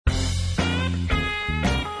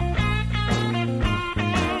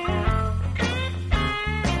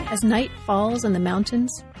As night falls on the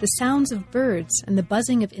mountains, the sounds of birds and the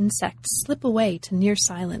buzzing of insects slip away to near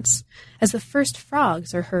silence as the first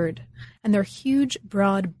frogs are heard, and their huge,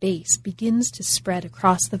 broad base begins to spread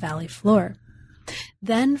across the valley floor.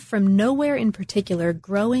 Then, from nowhere in particular,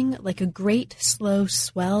 growing like a great, slow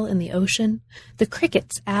swell in the ocean, the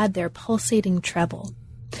crickets add their pulsating treble.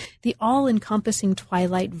 The all-encompassing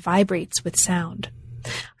twilight vibrates with sound.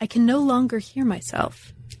 I can no longer hear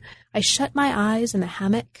myself. I shut my eyes in the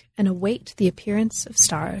hammock and await the appearance of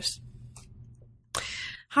stars.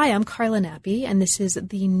 Hi, I'm Carla Nappi, and this is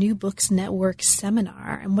the New Books Network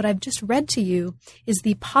seminar. And what I've just read to you is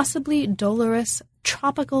the possibly dolorous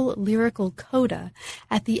tropical lyrical coda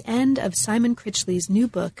at the end of Simon Critchley's new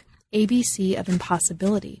book, ABC of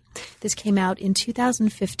Impossibility. This came out in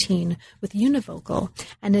 2015 with Univocal,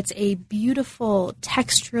 and it's a beautiful,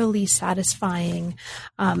 texturally satisfying,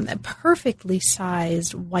 perfectly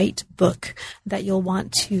sized white book that you'll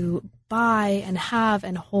want to buy and have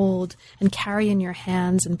and hold and carry in your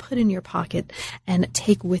hands and put in your pocket and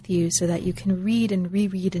take with you so that you can read and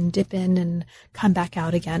reread and dip in and come back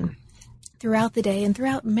out again throughout the day and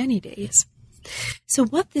throughout many days. So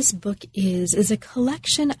what this book is a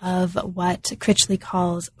collection of what Critchley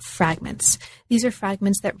calls fragments. These are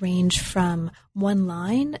fragments that range from one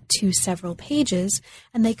line to several pages,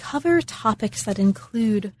 and they cover topics that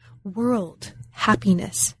include world,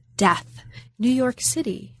 happiness, death, New York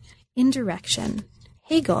City, indirection,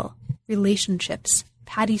 Hegel, relationships,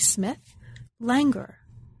 Patti Smith, languor,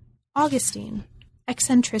 Augustine,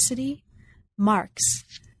 eccentricity, Marx,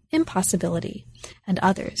 impossibility, and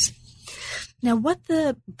others. Now, what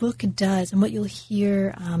the book does and what you'll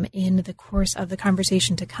hear in the course of the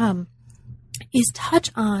conversation to come is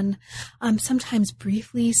touch on, sometimes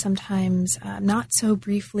briefly, sometimes not so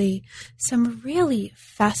briefly, some really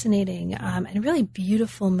fascinating and really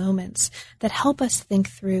beautiful moments that help us think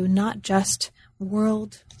through not just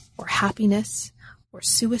world or happiness or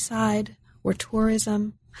suicide or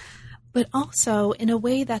tourism, but also in a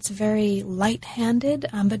way that's very light-handed,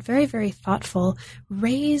 but very, very thoughtful,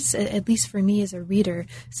 raise, at least for me as a reader,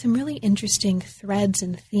 some really interesting threads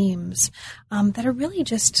and themes that are really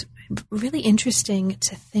just really interesting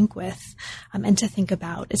to think with and to think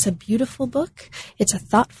about. It's a beautiful book, it's a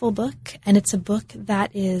thoughtful book, and it's a book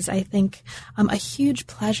that is, I think, a huge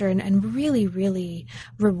pleasure and really, really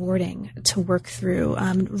rewarding to work through,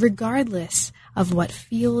 regardless of what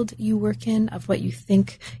field you work in, of what you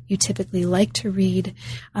think you typically like to read,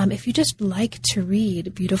 if you just like to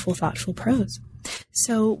read beautiful, thoughtful prose.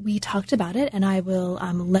 So we talked about it, and I will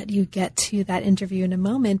let you get to that interview in a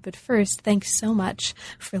moment. But first, thanks so much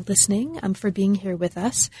for listening, for being here with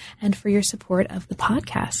us, and for your support of the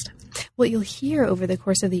podcast. What you'll hear over the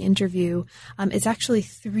course of the interview is actually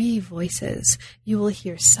three voices. You will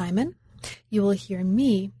hear Simon, you will hear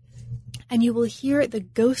me, and you will hear the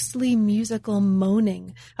ghostly musical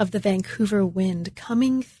moaning of the Vancouver wind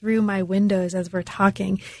coming through my windows as we're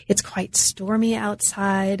talking. It's quite stormy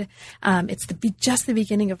outside. It's just the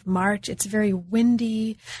beginning of March. It's very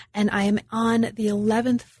windy, and I am on the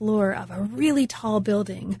 11th floor of a really tall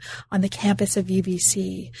building on the campus of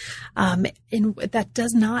UBC that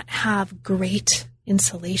does not have great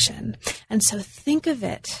insulation. And so think of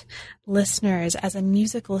it, listeners, as a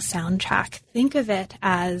musical soundtrack. Think of it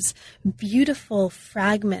as beautiful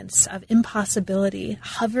fragments of impossibility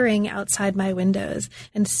hovering outside my windows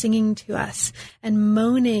and singing to us and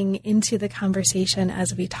moaning into the conversation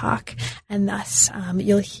as we talk. And thus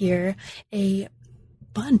you'll hear a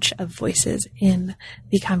bunch of voices in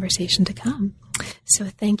the conversation to come. So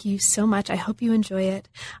thank you so much. I hope you enjoy it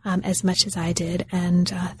as much as I did. And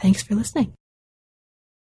thanks for listening.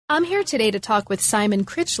 I'm here today to talk with Simon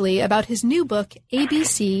Critchley about his new book,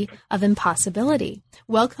 ABC of Impossibility.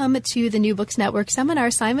 Welcome to the New Books Network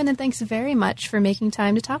seminar, Simon, and thanks very much for making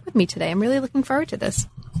time to talk with me today. I'm really looking forward to this.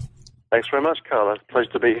 Thanks very much, Carla. It's a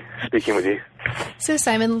pleasure to be speaking with you. So,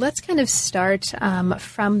 Simon, let's kind of start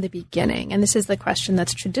from the beginning. And this is the question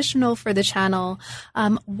that's traditional for the channel.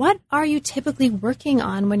 What are you typically working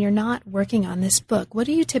on when you're not working on this book? What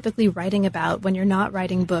are you typically writing about when you're not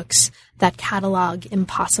writing books that catalog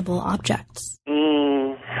impossible objects?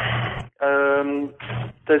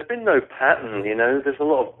 There's been no pattern, you know. There's a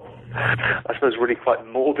lot of, I suppose, really quite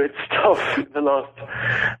morbid stuff. The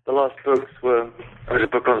last books were, there was a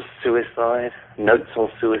book on suicide, notes on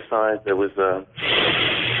suicide. There was an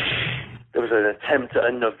attempt at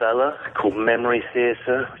a novella called Memory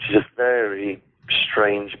Theatre, which is a very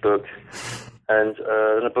strange book. And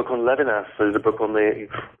a book on Levinas. So there's a book on the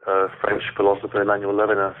French philosopher Emmanuel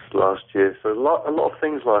Levinas last year. So a lot of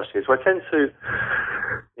things last year. So I tend to,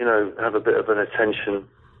 you know, have a bit of an attention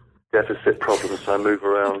deficit problem, so I move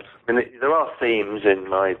around. I mean, there are themes in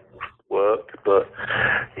my work, but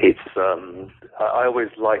it's I always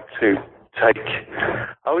like to take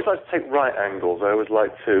right angles. I always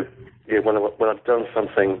like to, when I've done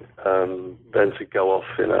something, then to go off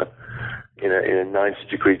in a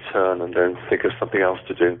 90-degree turn and then think of something else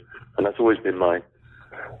to do. And that's always been my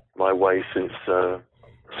way since I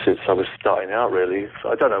was starting out, really.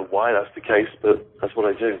 I don't know why that's the case, but that's what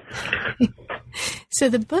I do. So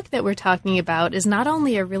the book that we're talking about is not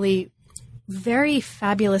only a really very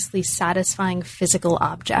fabulously satisfying physical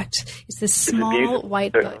object. It's this small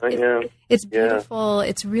white book. It's beautiful. Yeah.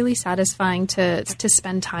 It's really satisfying to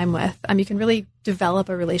spend time with. You can really develop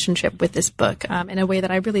a relationship with this book in a way that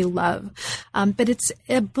I really love. But it's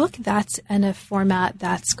a book that's in a format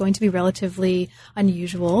that's going to be relatively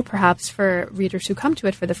unusual, perhaps for readers who come to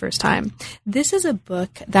it for the first time. This is a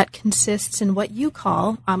book that consists in what you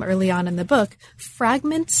call, early on in the book,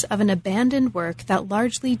 fragments of an abandoned work that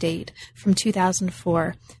largely date from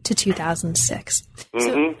 2004 to 2006.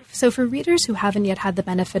 Mm-hmm. So for readers who haven't yet had the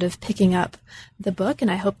benefit of picking up the book, and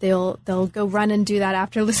I hope they'll go run and do that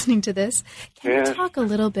after listening to this, can you talk a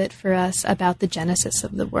little bit for us about the genesis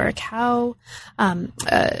of the work? How, I'll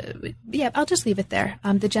just leave it there.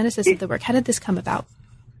 The genesis of the work. How did this come about?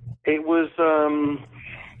 It was,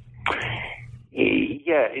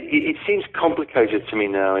 it seems complicated to me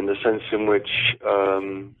now in the sense in which,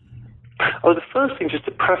 the first thing, just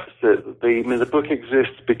to preface it, the book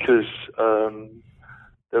exists because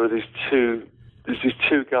there were these two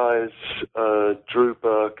guys, Drew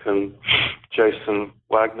Burke and Jason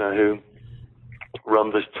Wagner, who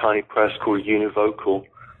run this tiny press called Univocal,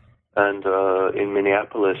 and in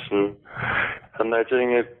Minneapolis, and they're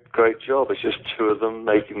doing a great job. It's just two of them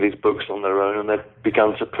making these books on their own, and they've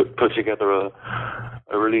begun to put together a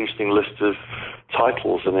really interesting list of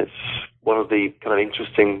titles, and it's one of the kind of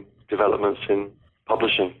interesting developments in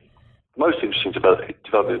publishing. Most interesting development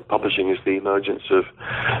in publishing is the emergence of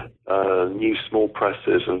new small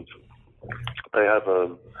presses, and they have a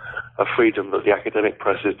freedom that the academic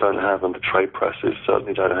presses don't have and the trade presses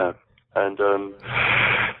certainly don't have. And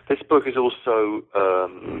this book is also,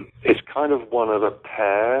 it's kind of one of a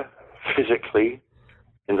pair physically,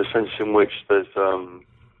 in the sense in which there's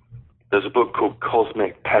a book called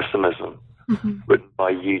Cosmic Pessimism, mm-hmm. written by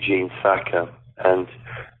Eugene Thacker, and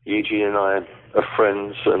Eugene and I are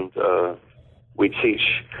friends, and we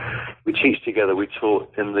teach together. We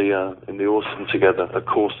taught in the autumn together a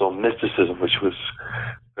course on mysticism, which was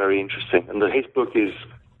very interesting. And his book is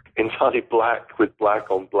entirely black with black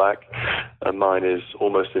on black, and mine is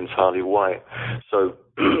almost entirely white. So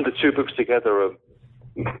the two books together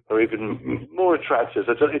are even more attractive.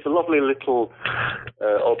 It's a lovely little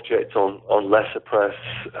object on letterpress,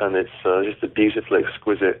 and it's just a beautifully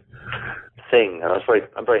exquisite thing. And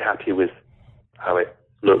I'm very happy with how it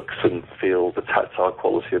looks and feels. The tactile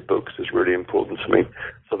quality of books is really important to me.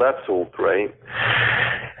 So that's all great.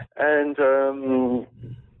 And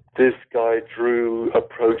this guy, Drew,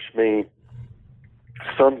 approached me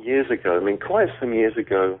some years ago, quite some years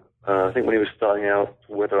ago, I think when he was starting out,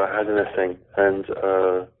 whether I had anything. And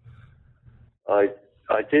I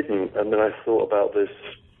didn't. And then I thought about this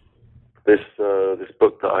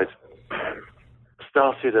book that I'd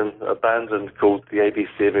started and abandoned called The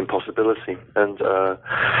ABC of Impossibility. And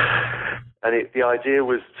the idea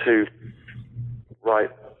was to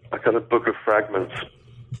write a kind of book of fragments.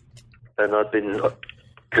 And I've been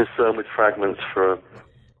concerned with fragments for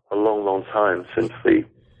a long, long time. Since the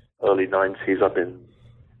early 90s, I've been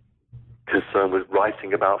concerned with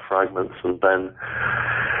writing about fragments and then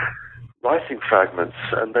writing fragments.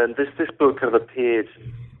 And then this book kind of appeared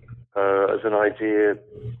as an idea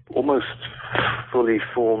almost fully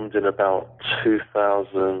formed in about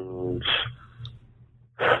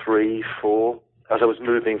 2003, 4, as I was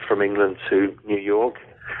moving from England to New York.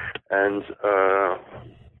 And I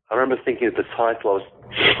remember thinking of the title. I was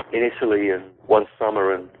in Italy one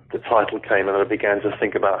summer, and the title came, and I began to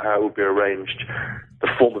think about how it would be arranged. The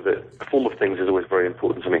form of things is always very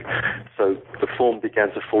important to me. So the form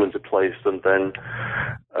began to fall into place, and then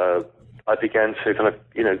I began to kind of,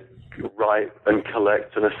 write and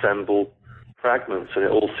collect and assemble fragments, and it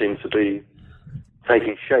all seemed to be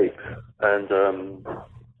taking shape. And then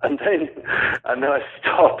I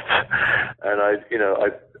stopped, and I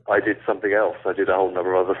did something else. I did a whole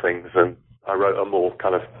number of other things, and I wrote a more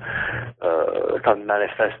kind of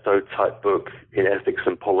manifesto type book in ethics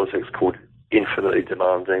and politics called Infinitely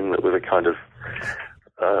Demanding. That was a kind of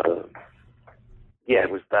it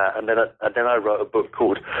was that. And then I wrote a book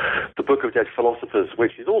called The Book of Dead Philosophers,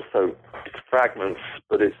 which is also fragments,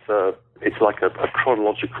 but it's like a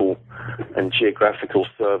chronological and geographical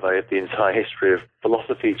survey of the entire history of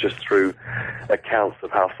philosophy, just through accounts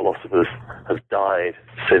of how philosophers have died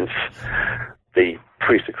since the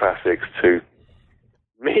pre-Socratics to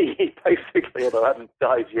me, basically, although I haven't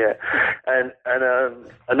died yet. And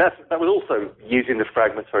that was also using the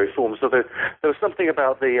fragmentary form. So there was something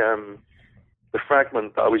about the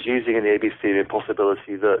fragment that I was using in the ABC of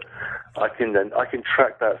Impossibility that I can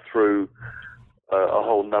track that through a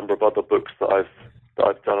whole number of other books that I've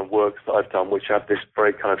done and works that I've done, which have this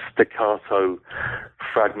very kind of staccato,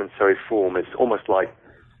 fragmentary form. It's almost like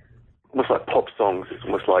pop songs. It's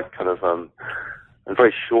almost like kind of and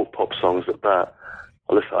very short pop songs at that.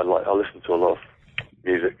 I listen to a lot of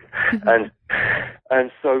music, and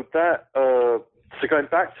so that so going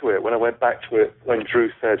back to it, when I went back to it, when Drew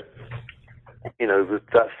said,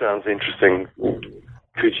 that sounds interesting,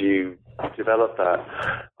 could you develop that?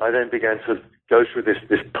 I then began to go through this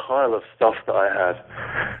pile of stuff that I had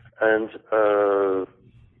and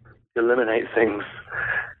eliminate things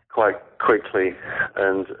quite quickly,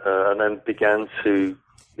 and then began to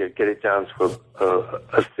get it down to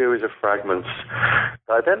a series of fragments.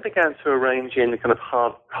 I then began to arrange in kind of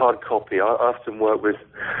hard copy. I often work with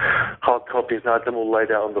hard copies, and I had them all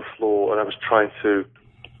laid out on the floor, and I was trying to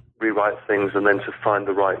rewrite things and then to find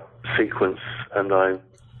the right sequence, and I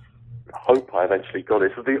hope I eventually got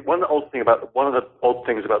it. So one of the odd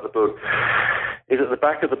things about the book is at the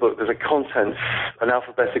back of the book there's an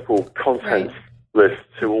alphabetical contents list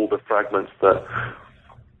to all the fragments that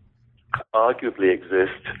arguably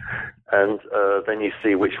exist, and then you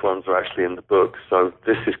see which ones are actually in the book. So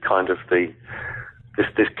this is kind of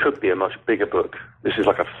this could be a much bigger book. This is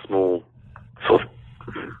like a small sort of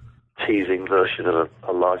teasing version of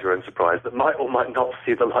a larger enterprise that might or might not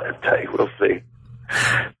see the light of day. We'll see.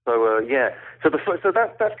 So so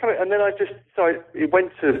that's kind of, and then it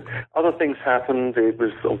went to other things happened. It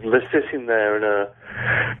was sort of sitting there in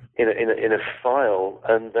a file,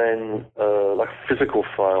 and then like a physical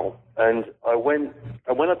file. And when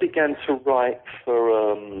I began to write for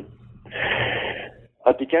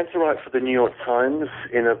the New York Times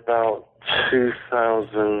in about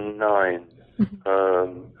 2009,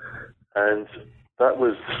 and that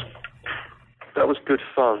was good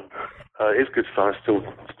fun. It is good fun. I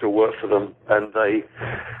still work for them, and I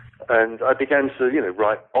began to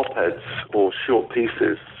write op-eds or short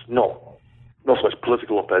pieces, not so much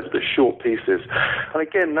political op-eds, but short pieces. And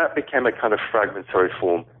again, that became a kind of fragmentary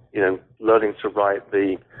form. Learning to write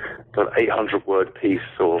the kind of 800-word piece,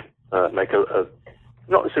 or make a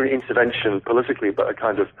not necessarily intervention politically, but a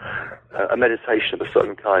kind of a meditation of a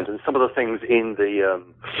certain kind. And some of the things in the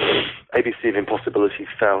ABC of Impossibility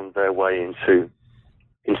found their way into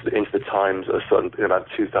the Times in about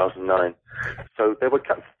 2009. So there were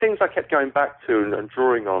things I kept going back to and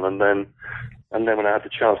drawing on, and then when I had the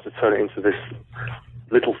chance to turn it into this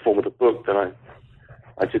little form of the book, then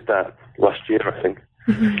I did that last year, I think.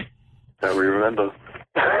 Don't really remember.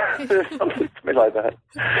 Something to me like that.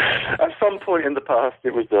 At some point in the past,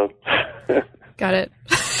 it was done. Got it.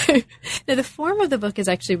 Now, the form of the book is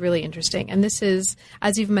actually really interesting, and this is,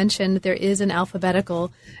 as you've mentioned, there is an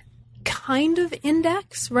alphabetical kind of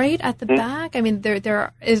index right at the back. I mean,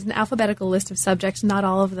 there is an alphabetical list of subjects. Not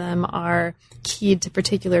all of them are keyed to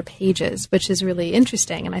particular pages, which is really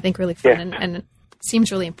interesting and I think really fun and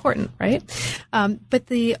seems really important, right? But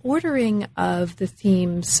the ordering of the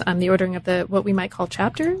themes, the ordering of what we might call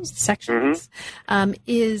chapters, sections,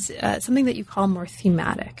 is something that you call more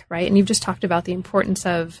thematic, right? And you've just talked about the importance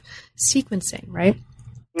of sequencing, right?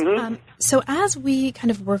 So as we kind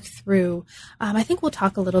of work through, I think we'll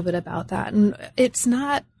talk a little bit about that. And it's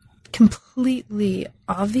not completely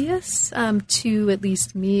obvious to at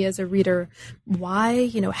least me as a reader why,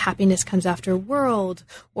 happiness comes after world,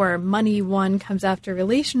 or money one comes after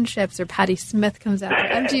relationships, or Patti Smith comes after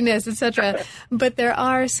emptiness, etc. But there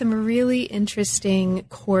are some really interesting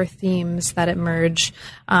core themes that emerge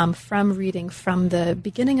from reading from the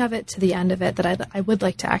beginning of it to the end of it that I would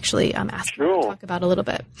like to actually ask you to talk about a little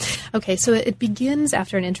bit. Okay, so it begins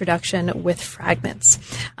after an introduction with fragments.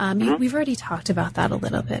 We've already talked about that a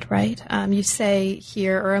little bit, right? You say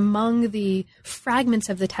here, or among the fragments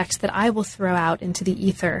of the text that I will throw out into the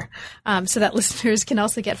ether, so that listeners can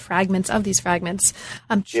also get fragments of these fragments.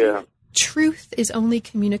 Truth is only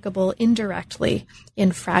communicable indirectly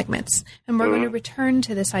in fragments. And we're going to return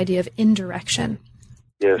to this idea of indirection.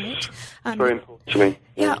 Yes, right? Very important to me.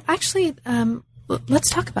 Yeah, actually, let's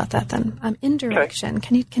talk about that then. Indirection.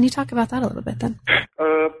 Okay. Can you talk about that a little bit then?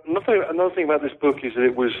 Another thing about this book is that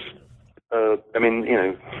it was I mean,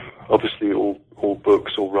 obviously all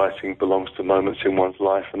books, all writing belongs to moments in one's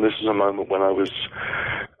life, and this is a moment when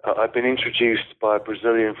I've been introduced by a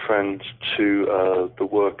Brazilian friend to the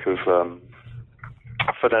work of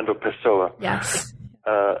Fernando Pessoa. Yes.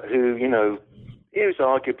 Who, he was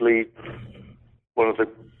arguably one of the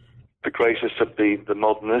greatest of the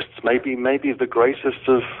modernists, maybe the greatest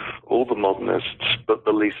of all the modernists, but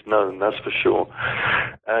the least known, that's for sure.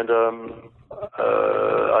 And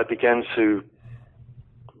I began to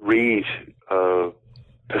read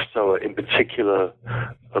Pessoa, in particular,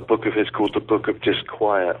 a book of his called The Book of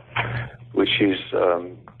Disquiet, which is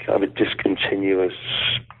kind of a discontinuous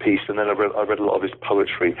piece. And then I read a lot of his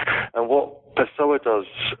poetry. And what Pessoa does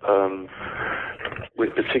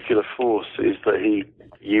with particular force is that he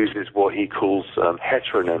uses what he calls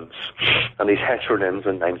heteronyms, and these heteronyms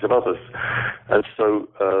are names of others. And so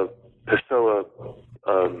Pessoa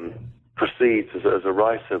proceeds as a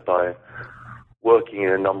writer by working in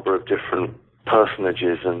a number of different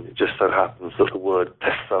personages, and it just so happens that the word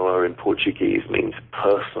Pessoa in Portuguese means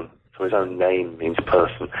person. So his own name means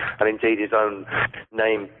person, and indeed his own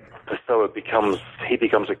name Pessoa becomes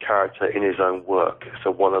a character in his own work.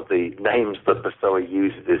 So one of the names that Pessoa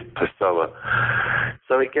uses is Pessoa.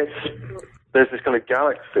 So there's this kind of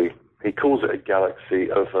galaxy. He calls it a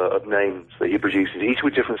galaxy of names that he produces, each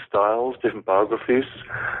with different styles, different biographies,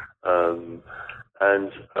 and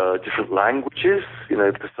different languages.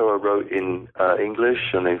 Pessoa wrote in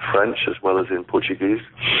English and in French as well as in Portuguese,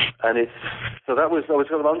 and I was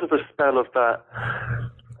kind of under the spell of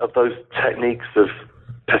those techniques of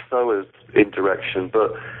Pessoa's indirection,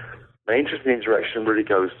 but my interest in indirection really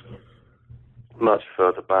goes much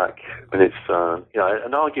further back, and it's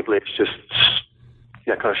and arguably it's just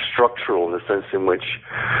kind of structural in the sense in which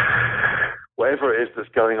whatever it is that's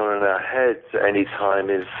going on in our heads at any time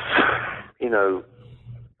is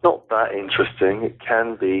not that interesting. It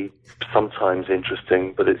can be sometimes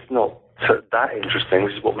interesting, but it's not that interesting,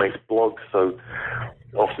 which is what makes blogs so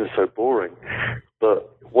often so boring.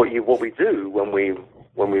 But what we do when we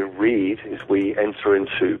read is we enter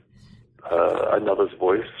into another's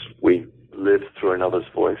voice. We live through another's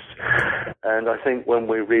voice. And I think when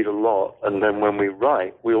we read a lot and then when we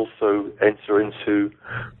write, we also enter into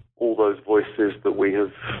all those voices that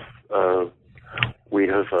we've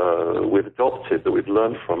adopted, that we've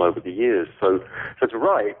learned from over the years. So to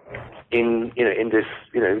write in this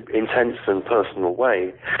intense and personal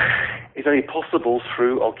way is only possible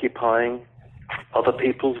through occupying other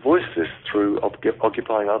people's voices, through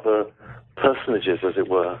occupying other personages, as it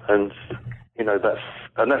were. And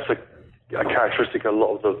that's a characteristic of a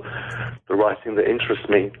lot of the writing that interests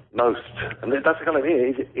me most. And that's the kind of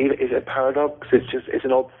thing. Is it a paradox? It's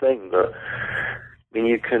an odd thing that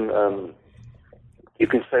you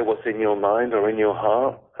can say what's in your mind or in your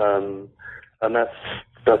heart, and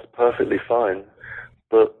that's perfectly fine.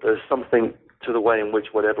 But there's something to the way in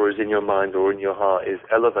which whatever is in your mind or in your heart is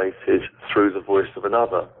elevated through the voice of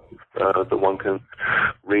another that one can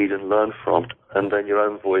read and learn from. And then your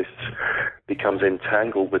own voice becomes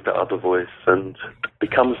entangled with the other voice and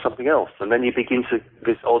becomes something else. And then you begin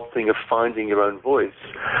this odd thing of finding your own voice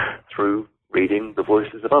through reading the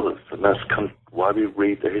voices of others. And that's kind of why we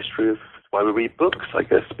read why we read books, I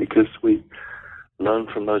guess, because we learn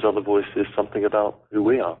from those other voices something about who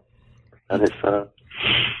we are. And it's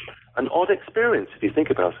an odd experience if you think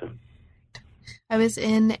about it. I was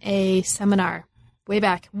in a seminar way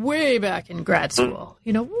back in grad school,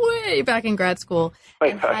 way back in grad school,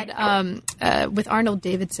 and had with Arnold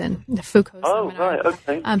Davidson, the Foucault seminar, right,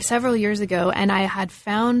 okay. Several years ago, and I had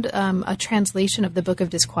found a translation of the Book of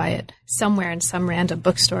Disquiet somewhere in some random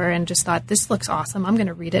bookstore, and just thought, this looks awesome, I'm going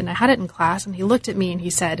to read it. And I had it in class, and he looked at me and he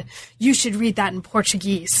said, "You should read that in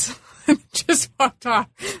Portuguese." Just walked off.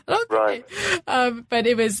 Okay. Right. But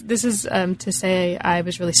this is to say I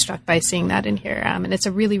was really struck by seeing that in here. And it's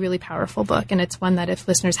a really, really powerful book. And it's one that if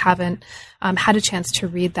listeners haven't had a chance to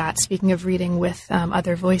read that, speaking of reading with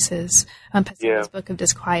other voices, Pessoa's Book of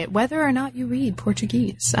Disquiet, whether or not you read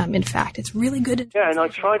Portuguese, in fact, it's really good. Yeah, and I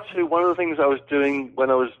tried to, one of the things I was doing when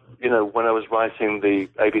I was writing the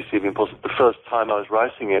ABC of Impossible, the first time I was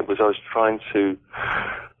writing it was I was trying to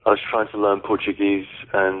learn Portuguese,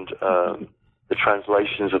 and the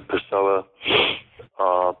translations of Pessoa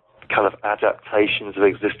are kind of adaptations of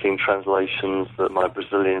existing translations that my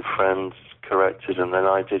Brazilian friends corrected, and then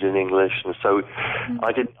I did in English. And so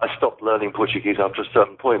I stopped learning Portuguese after a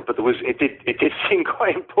certain point, but it did seem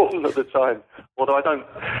quite important at the time. Although I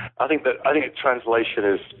think translation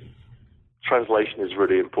is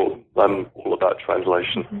really important. I'm all about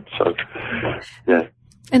translation. So, yeah.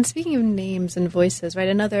 And speaking of names and voices, right,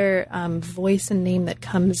 another voice and name that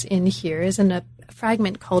comes in here is in a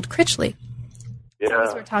fragment called Critchley. Yeah.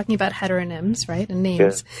 So we're talking about heteronyms, right, and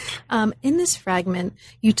names. Yeah. In this fragment,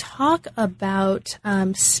 you talk about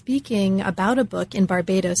speaking about a book in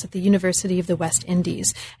Barbados at the University of the West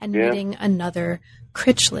Indies and meeting another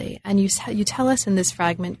Critchley. And you tell us in this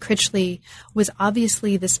fragment, Critchley was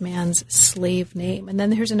obviously this man's slave name. And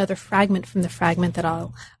then here's another fragment from the fragment that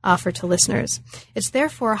I'll offer to listeners. It's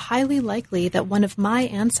therefore highly likely that one of my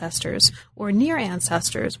ancestors or near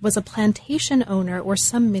ancestors was a plantation owner or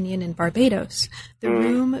some minion in Barbados. The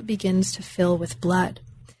room begins to fill with blood.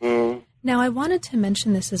 Now, I wanted to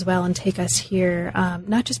mention this as well and take us here,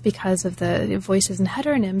 not just because of the voices and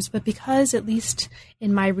heteronyms, but because, at least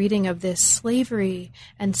in my reading of this, slavery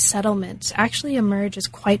and settlement actually emerge as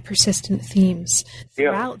quite persistent themes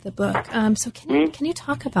throughout the book. So can you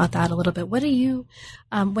talk about that a little bit? What do you,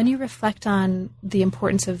 when you reflect on the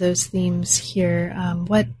importance of those themes here,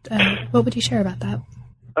 what would you share about that?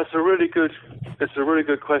 It's a really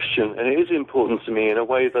good question, and it is important to me in a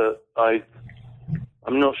way that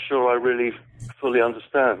I'm not sure I really fully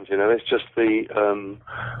understand. You know, it's just there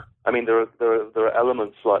are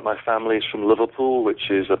elements like my family's from Liverpool, which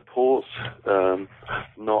is a port,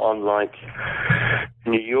 not unlike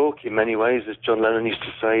New York in many ways, as John Lennon used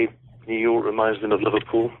to say. New York reminds them of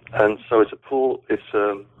Liverpool, and so it's a port.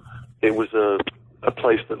 It was a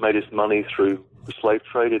place that made its money through the slave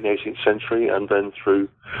trade in the 18th century, and then through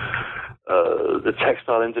the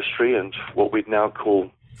textile industry and what we'd now call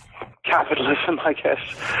capitalism, I guess.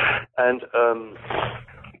 And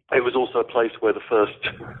it was also a place where the first,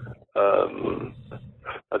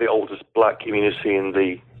 the oldest black community in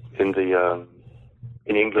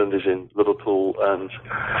England is in Liverpool, and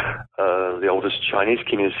the oldest Chinese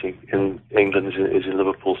community in England is in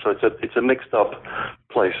Liverpool. So it's a mixed up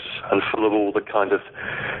place and full of all the kind of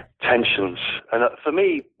tensions. And for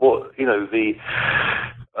me,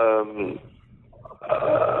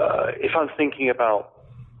 if I'm thinking about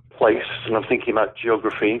place and I'm thinking about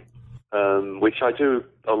geography, which I do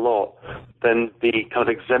a lot, then the kind of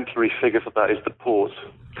exemplary figure for that is the port,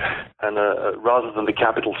 and rather than the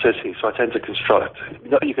capital city. So I tend to construct.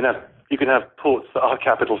 You can have ports that are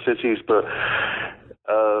capital cities, but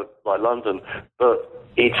like London, but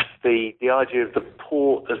it's the idea of the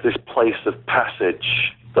port as this place of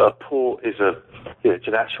passage. That a port is it's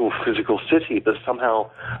an actual physical city that's somehow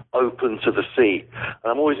open to the sea. And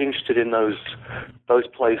I'm always interested in those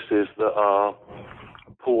places that are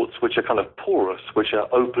ports which are kind of porous, which are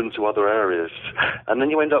open to other areas. And then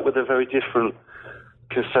you end up with a very different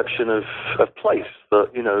conception of place.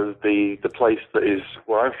 That, you know, the place that is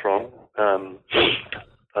where I'm from,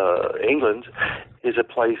 England, is a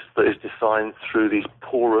place that is defined through these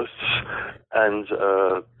porous and,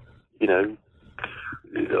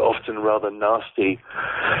 often rather nasty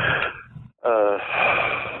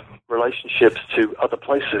relationships to other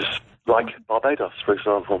places, like Barbados, for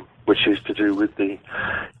example, which is to do with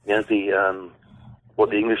what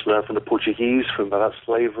the English learned from the Portuguese, about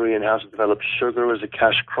slavery and how to develop sugar as a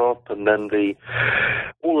cash crop, and then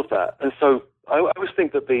all of that. And so I always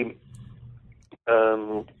think that the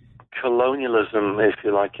colonialism, if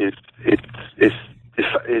you like, is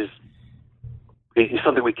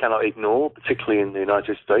something we cannot ignore, particularly in the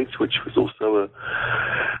United States, which was also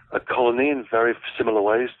a colony in very similar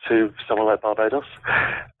ways to somewhere like Barbados.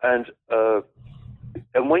 And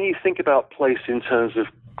when you think about place in terms of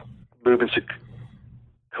movements of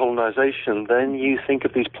colonization, then you think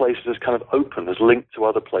of these places as kind of open, as linked to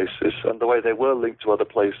other places. And the way they were linked to other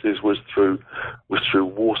places was through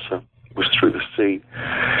water, was through the sea.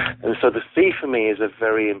 And so the sea for me is a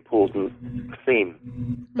very important theme.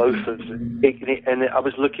 And I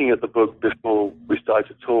was looking at the book before we started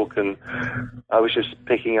to talk, and I was just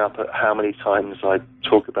picking up at how many times I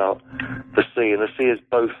talk about the sea. And the sea is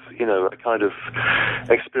both, a kind of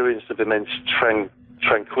experience of immense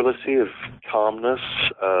tranquility, of calmness,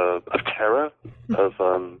 of terror, of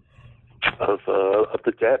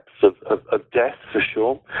the depths, of death, for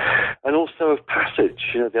sure, and also of passage.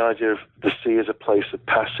 The idea of the sea as a place of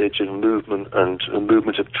passage and movement, and a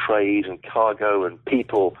movement of trade and cargo and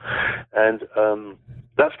people, and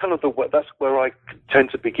that's kind of that's where I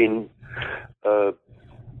tend to begin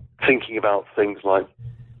thinking about things like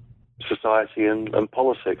society and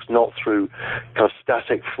politics, not through kind of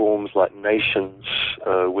static forms like nations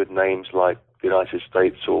with names like the United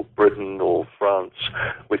States or Britain or France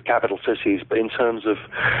with capital cities, but in terms of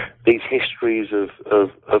these histories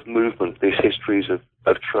of movement, these histories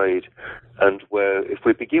of trade, and where if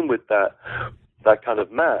we begin with that, that kind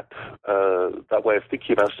of map, that way of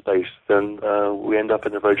thinking about space, then we end up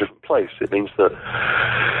in a very different place. It means that,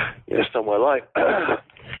 somewhere like,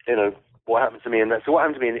 what happened to me in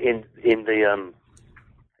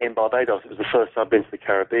Barbados, it was the first time I've been to the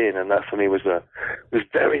Caribbean, and that for me was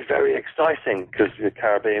very, very exciting, because the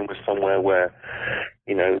Caribbean was somewhere where,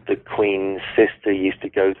 the Queen's sister used to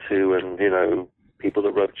go to, and, people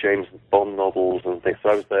that wrote James Bond novels and things. So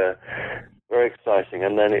I was there. Very exciting.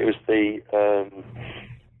 And then it was it's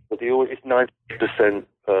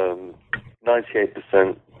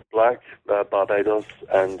 98% black, Barbados,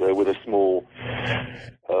 and with a small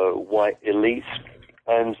white elite.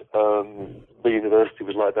 And the university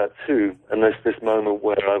was like that too. And there's this moment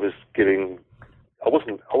where I wasn't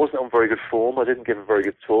on very good form. I didn't give a very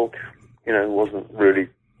good talk. It wasn't really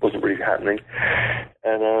happening.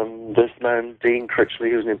 And this man, Dean Critchley,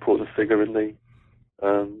 who was an important figure in the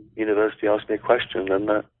university, asked me a question, and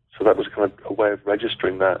so that was kind of a way of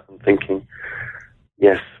registering that and thinking,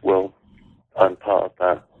 yes, well, I'm part of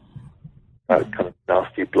that kind of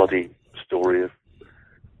nasty, bloody story of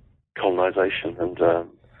colonization. And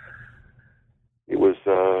it was,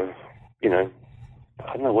 I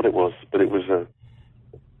don't know what it was, but it was a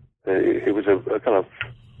kind of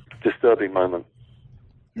disturbing moment,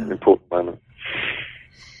 an important moment.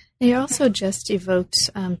 You also just evoked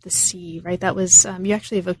the sea, right? That was you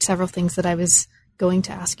actually evoked several things that I was going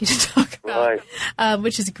to ask you to talk about, right.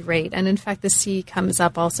 Which is great. And in fact, the sea comes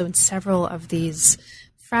up also in several of these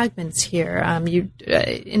fragments here.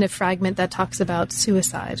 In a fragment that talks about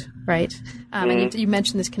suicide, right? And you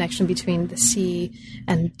mentioned this connection between the sea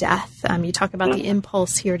and death. You talk about the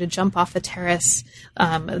impulse here to jump off a terrace,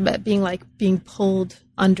 being pulled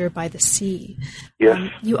under by the sea.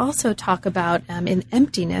 Yes. You also talk about in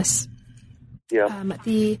emptiness,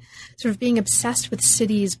 the sort of being obsessed with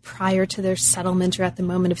cities prior to their settlement or at the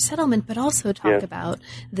moment of settlement, but also talk about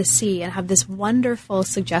the sea and have this wonderful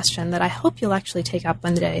suggestion that I hope you'll actually take up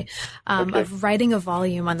one day of writing a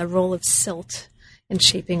volume on the role of silt in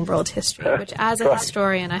shaping world history, which as a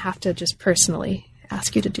historian, I have to just personally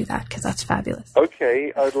ask you to do that because that's fabulous.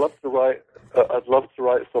 Okay, I'd love to write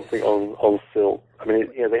something on silt. I mean,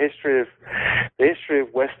 the history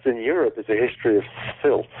of Western Europe is a history of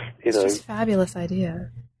silt. It's just a fabulous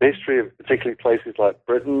idea. The history of particularly places like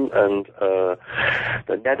Britain and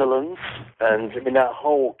the Netherlands, and I mean that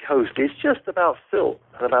whole coast is just about silt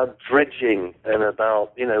and about dredging and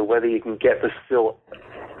about whether you can get the silt.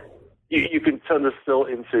 You can turn the silt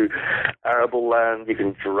into arable land. You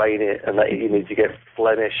can drain it, and you need to get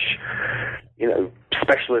Flemish,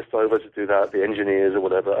 specialists over to do that, the engineers or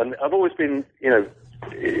whatever. And I've always been, I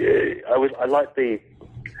like the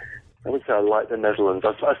Netherlands.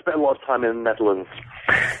 I spent a lot of time in the Netherlands,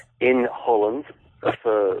 in Holland,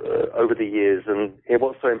 over the years, and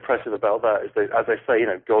what's so impressive about that is that, as they say,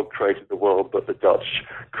 God created the world, but the Dutch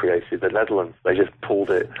created the Netherlands. They just pulled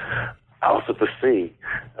it out of the sea,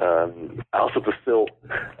 out of the silt,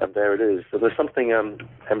 and there it is. So there's something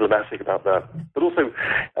emblematic about that. But also,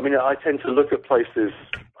 I mean, I tend to look at places,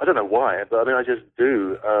 I don't know why, but I mean, I just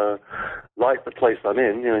do, like the place I'm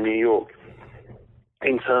in, New York,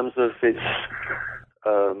 in terms of its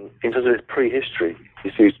prehistory.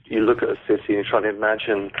 You see, you look at a city and you try to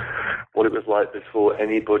imagine what it was like before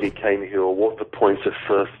anybody came here, or what the point of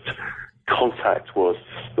first contact was,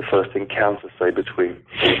 the first encounter, say, between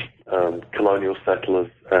colonial settlers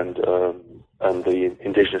and the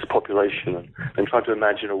indigenous population, and try to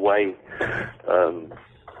imagine a way,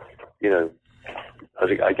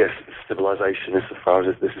 I guess civilization is as far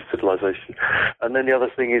as this is civilization. And then the other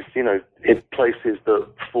thing is, in places that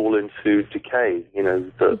fall into decay,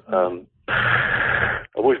 that I've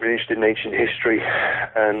always been interested in ancient history,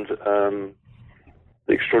 and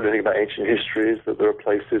the extraordinary thing about ancient history is that there are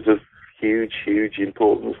places of huge, huge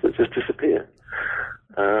importance that just disappear.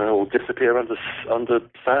 Or disappear under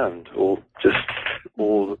sand, or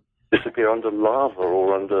disappear under lava,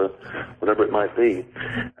 or under whatever it might be,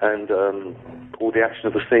 and all the action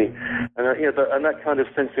of the sea, and and that kind of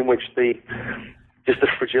sense in which the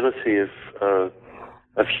fragility of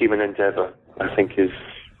human endeavour, I think, is,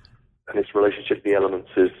 and its relationship to the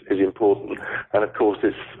elements is important, and of course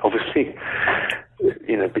it's obviously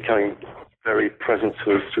becoming very present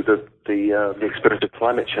to us through the experience of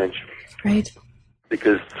climate change, right?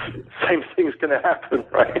 Because same thing's going to happen,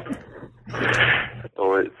 right?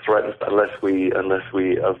 Or it threatens unless we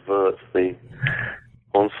avert the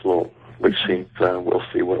onslaught, which seems we'll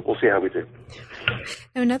see how we do.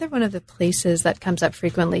 Now, another one of the places that comes up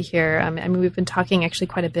frequently here, I mean, we've been talking actually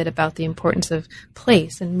quite a bit about the importance of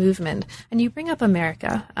place and movement, and you bring up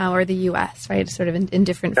America or the U.S., right, sort of in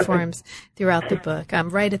different forms throughout the book.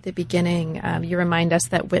 Right at the beginning, you remind us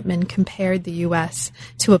that Whitman compared the U.S.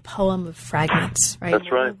 to a poem of fragments, right?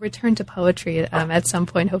 That's right. We'll return to poetry at some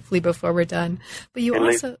point, hopefully before we're done. But you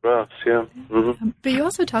also, but you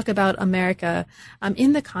also talk about America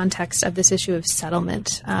in the context of this issue of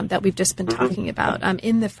settlement that we've just been talking about.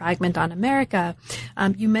 In the fragment on America,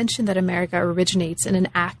 you mentioned that America originates in an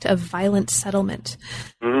act of violent settlement.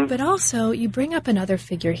 But also, you bring up another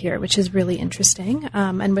figure here, which is really interesting,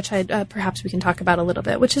 and which perhaps we can talk about a little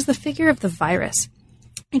bit, which is the figure of the virus.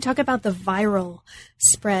 You talk about the viral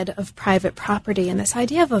spread of private property, and this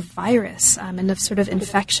idea of a virus and of sort of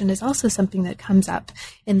infection is also something that comes up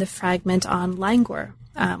in the fragment on languor.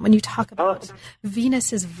 When you talk about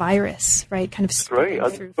Venus's virus, right, kind of spreading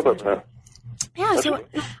through Phaedra. Yeah, so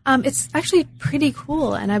it's actually pretty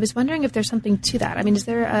cool, and I was wondering if there's something to that. I mean, is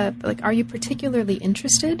there are you particularly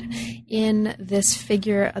interested in this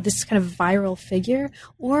figure, this kind of viral figure,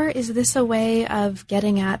 or is this a way of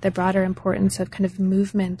getting at the broader importance of kind of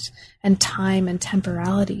movement and time and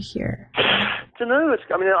temporality here? I don't know. I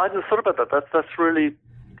hadn't thought about that. That's really,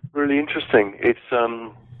 really interesting. It's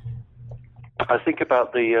I think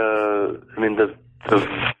about the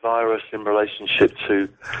virus in relationship to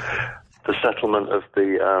the settlement of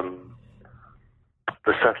the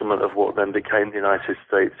settlement of what then became the United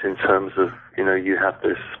States, in terms of, you have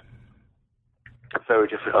this very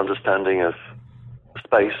different understanding of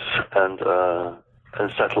space and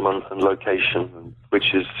settlement and location,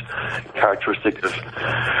 which is characteristic of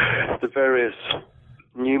the various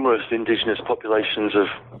numerous indigenous populations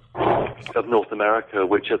of North America,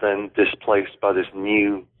 which are then displaced by this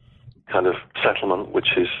new kind of settlement,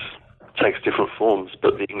 which takes different forms,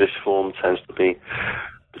 but the English form tends to be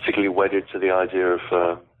particularly wedded to the idea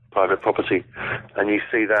of private property. And you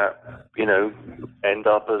see that, end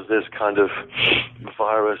up as this kind of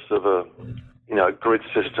virus of a grid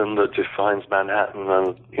system that defines Manhattan,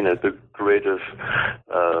 and, the grid of,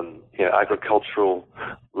 agricultural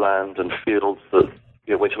land and fields that,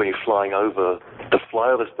 when you're flying over the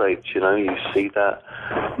flyover states, you see that,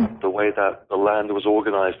 the way that the land was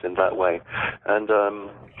organized in that way. And,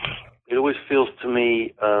 it always feels to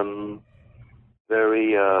me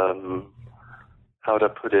very, how would I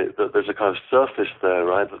put it, that there's a kind of surface there,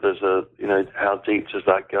 right? That there's how deep does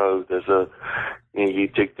that go? There's you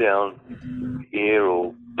dig down here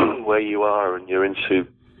or where you are, and you're into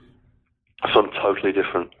some totally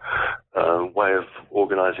different way of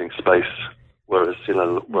organizing space. Whereas,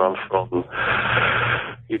 where I'm from,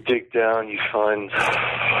 you dig down, you find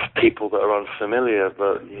people that are unfamiliar,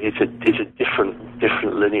 but it's a different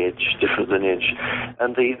lineage.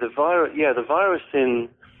 And the virus in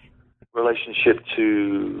relationship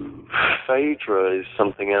to Phaedra is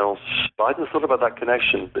something else. But I hadn't thought about that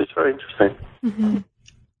connection, but it's very interesting. Mm-hmm.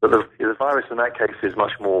 But the virus in that case is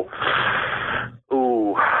much more,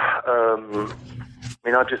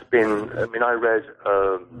 I read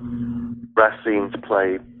Racine's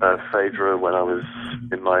play Phaedra when I was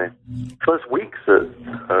in my first weeks at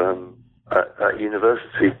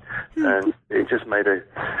university, and it just made a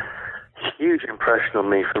huge impression on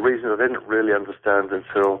me for reasons I didn't really understand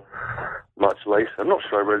until much later. I'm not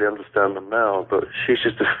sure I really understand them now, but she's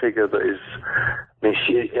just a figure that is,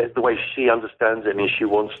 the way she understands it, she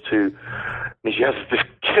wants to, she has this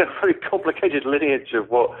very complicated lineage of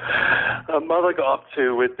what her mother got up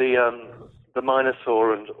to with the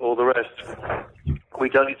Minotaur and all the rest. We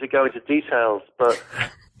don't need to go into details, but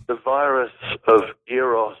the virus of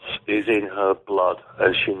Eros is in her blood,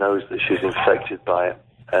 and she knows that she's infected by it,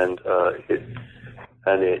 and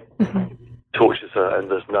it tortures her,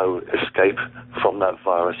 and there's no escape from that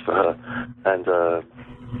virus for her. And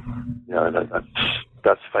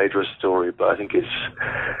that's Phaedra's story, but I think it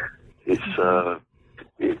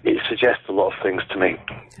suggests a lot of things to me.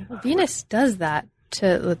 Venus does that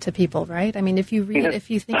to people, right? I mean, if you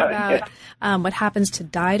think about what happens to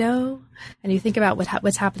Dido, and you think about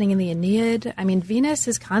what's happening in the Aeneid, I mean, Venus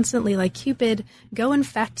is constantly like, Cupid, go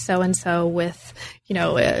infect so-and-so with,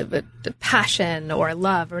 passion or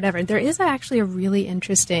love or whatever. There is actually a really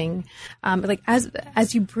interesting,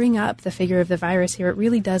 as you bring up the figure of the virus here, it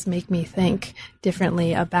really does make me think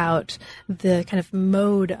differently about the kind of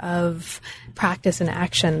mode of practice and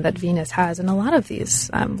action that Venus has in a lot of these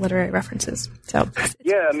literary references. So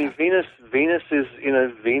Venus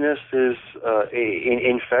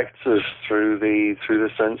infects us through the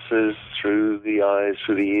senses, through the eyes,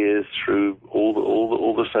 through the ears, through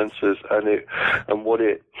all the senses, and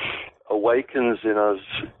awakens in us,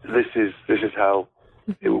 this is how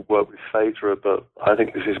it would work with Phaedra, but I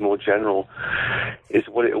think this is more general, is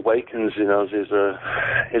what it awakens in us is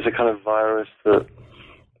a kind of virus that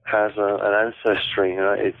has an ancestry.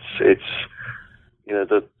 It's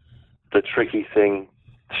the tricky thing,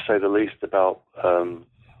 to say the least, about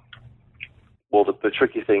the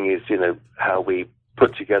tricky thing is how we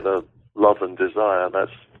put together love and desire.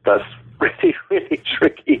 That's really, really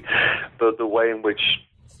tricky. But the way in which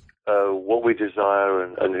what we desire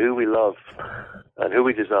and who we love, and who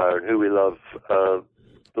we desire and who we love,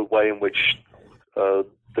 the way in which the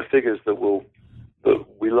figures that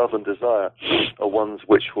we love and desire are ones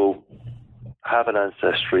which will have an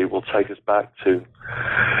ancestry, will take us back to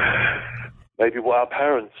maybe what our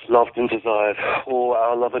parents loved and desired, or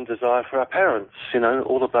our love and desire for our parents.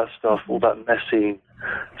 All of that stuff, all that messy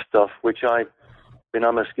stuff, which I'm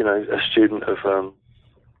a student of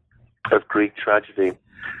Greek tragedy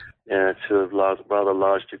to a rather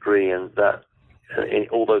large degree, and that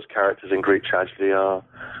all those characters in Greek tragedy are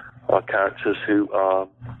characters who are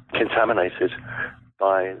contaminated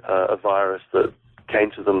by a virus that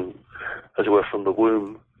came to them, as it were, from the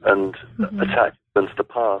womb and attached them to the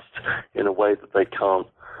past in a way that they can't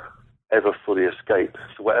ever fully escape.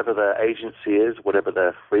 So whatever their agency is, whatever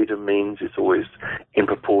their freedom means, it's always in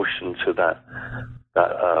proportion to their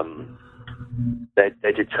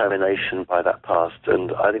determination by that past.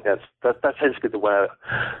 And I think that tends to be the way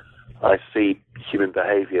I see human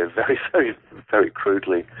behavior, very, very, very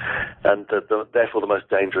crudely. And therefore the most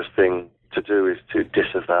dangerous thing to do is to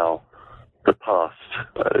disavow the past.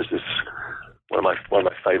 There's this one of my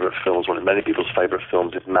favorite films, one of many people's favorite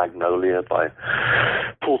films, is Magnolia by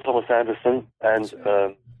Paul Thomas Anderson, and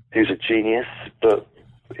he's a genius. But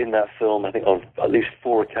in that film, I think on at least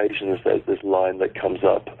 4 occasions, there's this line that comes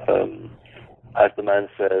up, as the man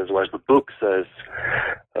says, or as the book says,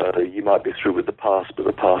 you might be through with the past, but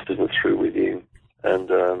the past isn't through with you. And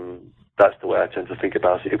that's the way I tend to think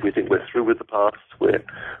about it. If we think we're through with the past,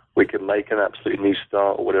 we can make an absolute new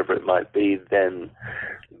start, or whatever it might be, then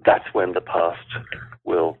that's when the past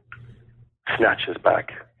will snatch us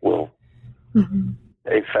back, will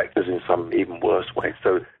infect us in some even worse way.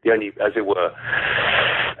 So the only, as it were,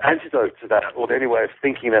 antidote to that, or the only way of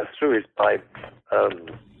thinking that through, is by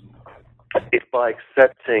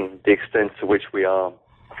accepting the extent to which we are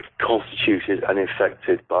constituted and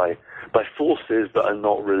infected by forces that are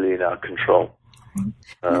not really in our control.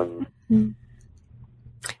 And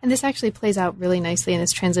this actually plays out really nicely, and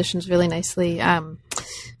this transitions really nicely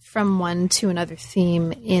from one to another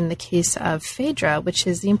theme in the case of Phaedra, which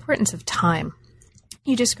is the importance of time.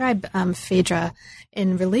 You describe Phaedra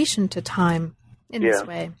in relation to time in this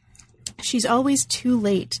way. She's always too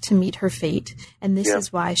late to meet her fate, and this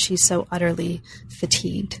is why she's so utterly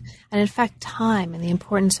fatigued. And in fact, time and the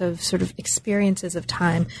importance of sort of experiences of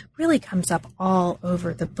time really comes up all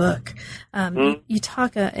over the book. You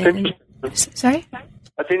talk... sorry?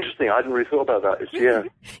 That's interesting. I hadn't really thought about that.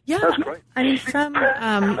 Yeah. That's great. I mean, from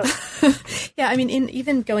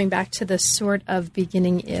even going back to the sort of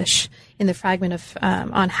beginning-ish in the fragment of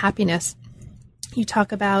on happiness, you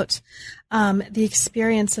talk about the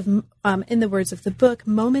experience of, in the words of the book,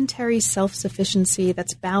 momentary self-sufficiency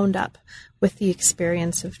that's bound up with the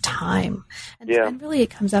experience of time. And really,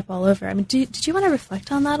 it comes up all over. I mean, did you want to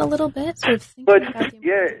reflect on that a little bit? Sort of thinking about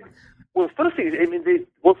the Well, the first thing,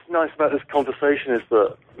 what's nice about this conversation is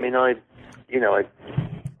that,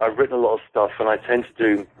 I've written a lot of stuff, and I've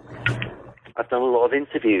done a lot of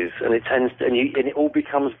interviews, and it all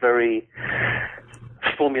becomes very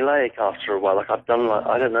formulaic after a while. Like I've done,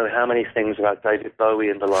 I don't know how many things about David Bowie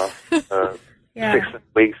in the last 6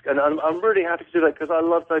 weeks, and I'm really happy to do that because I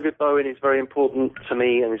love David Bowie, and he's very important to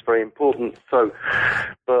me, and he's very important. So,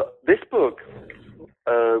 but this book,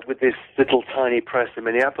 with this little tiny press in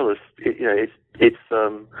Minneapolis, I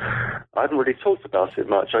haven't really talked about it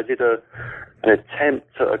much. I did an attempt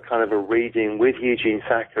at a kind of a reading with Eugene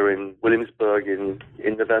Thacker in Williamsburg in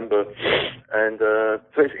November, and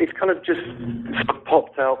so it's kind of just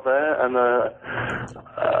popped out there, and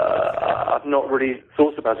I've not really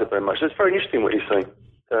thought about it very much. It's very interesting what you're saying,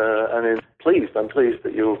 and I'm pleased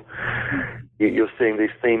that you're seeing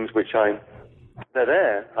these themes, which they're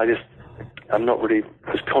there. I'm not really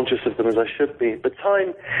as conscious of them as I should be. But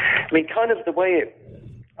time, kind of the way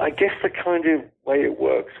the kind of way it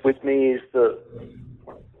works with me is that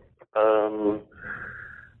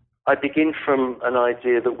I begin from an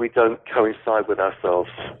idea that we don't coincide with ourselves.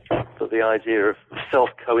 So the idea of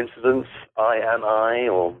self-coincidence, I am I,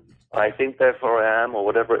 or I think therefore I am, or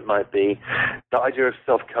whatever it might be, the idea of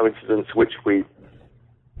self-coincidence which we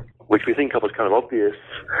which we think of as kind of obvious,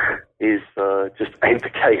 is just ain't the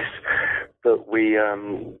case. That we are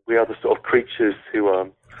the sort of creatures who are,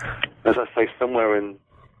 as I say somewhere in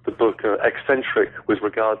the book, eccentric with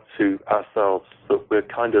regard to ourselves, that we're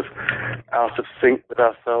kind of out of sync with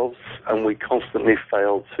ourselves, and we constantly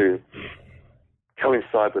fail to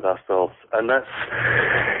coincide with ourselves, and that's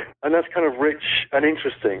kind of rich and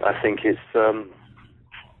interesting. I think it's a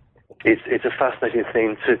fascinating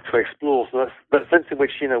thing to explore. So that's that sense in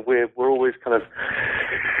which, you know, we're always kind of,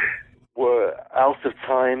 we're out of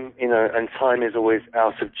time, you know, and time is always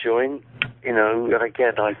out of joint, you know. And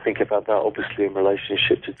again, I think about that obviously in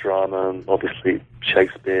relationship to drama, and obviously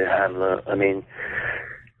Shakespeare, Hamlet. I mean,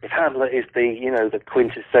 if Hamlet is the, you know, the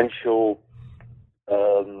quintessential,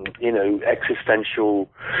 you know, existential,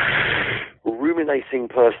 ruminating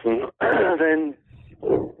person, then,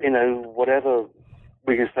 you know, whatever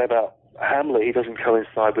we can say about Hamlet, he doesn't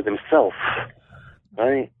coincide with himself,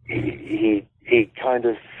 right? He kind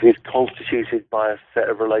of is constituted by a set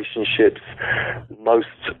of relationships, most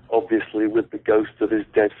obviously with the ghost of his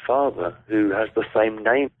dead father, who has the same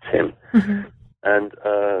name as him, and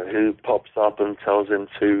who pops up and tells him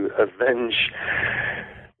to avenge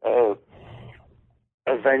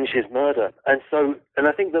his murder. And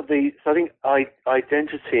I think that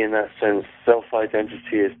identity in that sense,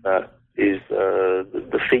 self-identity, is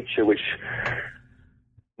the feature which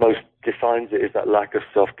most defines it, is that lack of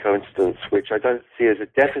self-coincidence, which I don't see as a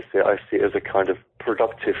deficit. I see it as a kind of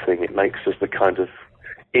productive thing. It makes us the kind of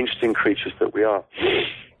interesting creatures that we are.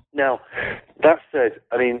 Now, that said,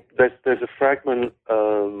 I mean, there's a fragment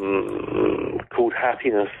called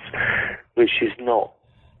Happiness, which is not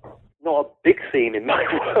a big theme in my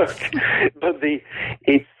work, but which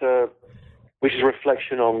is a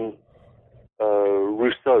reflection on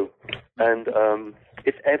Rousseau. And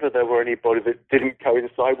if ever there were anybody that didn't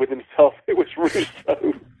coincide with himself, it was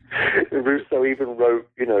Rousseau. Rousseau even wrote,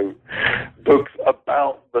 you know, books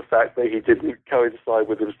about the fact that he didn't coincide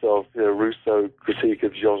with himself. You know, Rousseau, Critique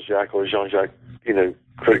of Jean-Jacques, or Jean-Jacques, you know,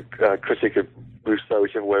 Critique of Rousseau,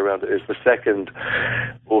 whichever way around it is, the second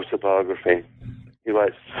autobiography. He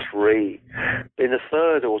writes 3. In the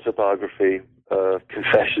third autobiography,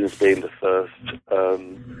 Confessions being the first,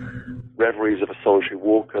 Reveries of a Solitary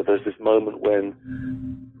Walker, there's this moment when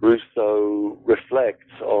Rousseau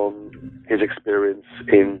reflects on his experience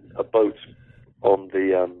in a boat on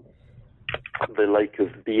the lake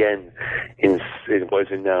of Bienne in what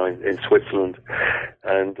is now in Switzerland,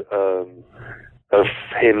 and of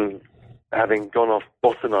him having gone off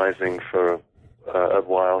botanizing for a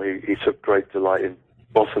while. He took great delight in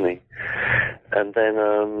botany, and then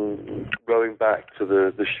rowing back to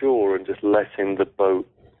the shore and just letting the boat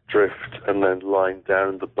drift, and then lying down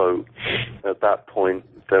in the boat. At that point,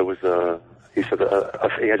 there was he said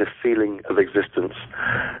he had a feeling of existence,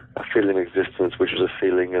 which was a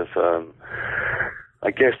feeling of,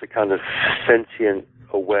 I guess, a kind of sentient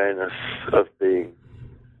awareness of being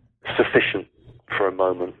sufficient for a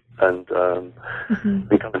moment, and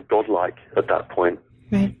kind of godlike at that point.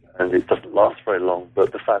 Right. And it doesn't last very long,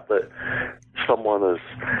 but the fact that someone as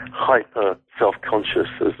hyper self-conscious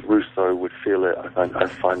as Rousseau would feel it, I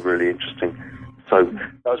find really interesting. So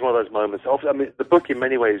that was one of those moments. I mean, the book in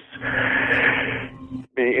many ways,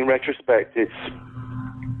 in retrospect, it's,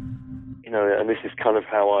 you know, and this is kind of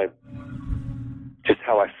how I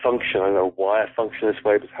function. I don't know why I function this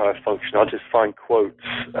way, but it's how I function. I'll just find quotes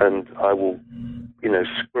and I will, you know,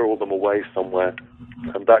 squirrel them away somewhere.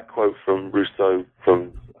 And that quote from Rousseau,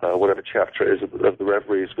 from whatever chapter it is of the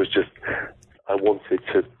Reveries, was just, I wanted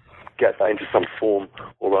to get that into some form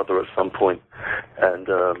or other at some point. And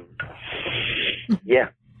yeah,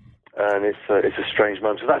 and it's a strange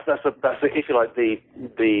moment. So that's if you like, the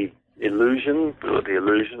illusion,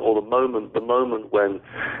 or the moment when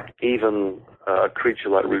even a creature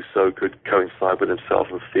like Rousseau could coincide with himself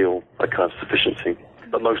and feel a kind of sufficiency.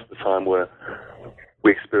 But most of the time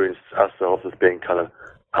we experience ourselves as being kind of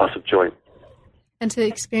out of joint. And to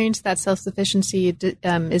experience that self-sufficiency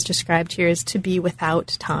is described here as to be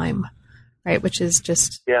without time, right? Which is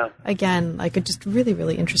just, again, like just really,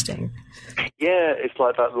 really interesting. Yeah, it's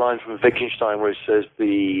like that line from Wittgenstein where it says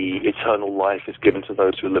the eternal life is given to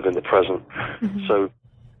those who live in the present. Mm-hmm. So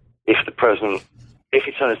if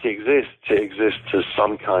eternity exists, it exists as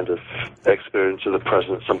some kind of experience of the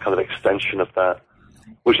present, some kind of extension of that,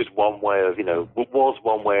 which is one way of, was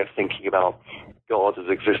one way of thinking about God as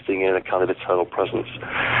existing in a kind of eternal presence,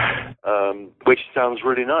 which sounds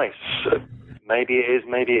really nice. Maybe it is,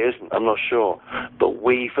 maybe it isn't, I'm not sure. But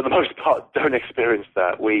we, for the most part, don't experience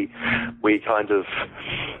that. We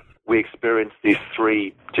we experience these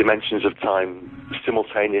three dimensions of time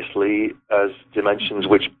simultaneously as dimensions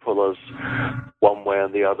which pull us one way or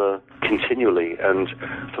the other continually. And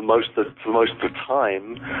for most of the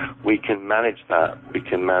time, we can manage that. We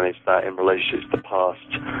can manage that in relation to the past,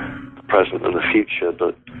 the present, and the future.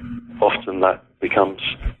 But often that becomes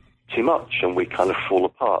too much, and we kind of fall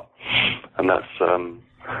apart. And that's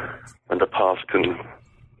when the past can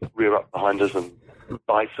rear up behind us and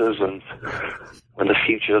bite us, and when the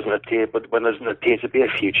future doesn't appear, but when there doesn't appear to be a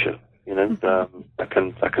future, that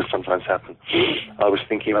can sometimes happen. I was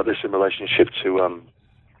thinking about this in relationship to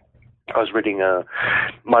I was reading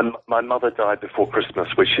my mother died before Christmas,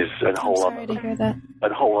 which is a whole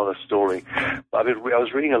other story. But I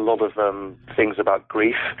was reading a lot of things about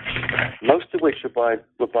grief, most of which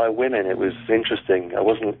were by women. It was interesting. I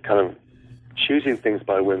wasn't kind of choosing things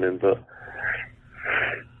by women, but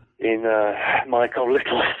in my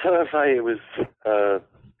little survey, it was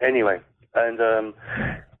anyway. And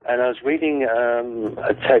I was reading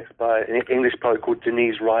a text by an English poet called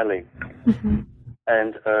Denise Riley,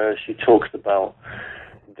 and she talks about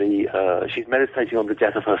she's meditating on the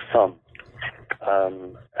death of her son,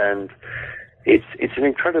 and it's an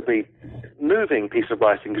incredibly moving piece of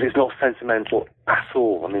writing because it's not sentimental at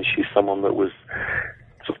all. I mean, she's someone that was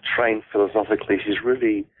sort of trained philosophically. She's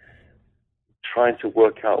really trying to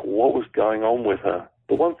work out what was going on with her.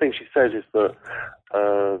 But one thing she says is that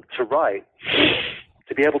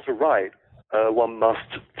to be able to write, one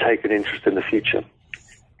must take an interest in the future.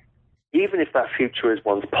 Even if that future is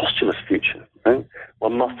one's posthumous future, right?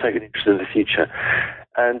 One must take an interest in the future.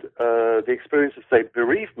 And the experience of, say,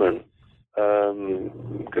 bereavement,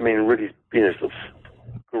 really, sort of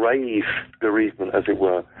grave bereavement, as it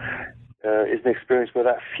were, is an experience where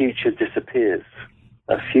that future disappears.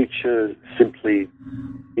 That future simply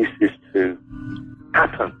ceases to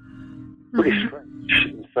happen. Pretty strange.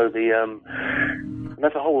 And so and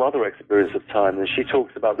that's a whole other experience of time. And she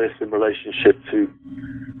talks about this in relationship to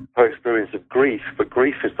her experience of grief, but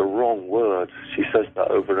grief is the wrong word. She says that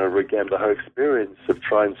over and over again, but her experience of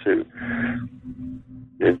trying to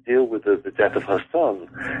deal with the death of her son,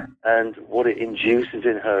 and what it induces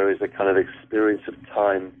in her is a kind of experience of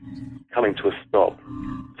time coming to a stop.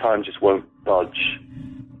 Time just won't budge.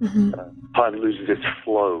 Time loses its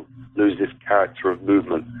flow, loses its character of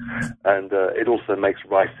movement, and it also makes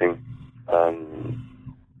writing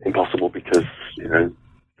impossible because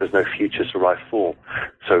there's no future to write for.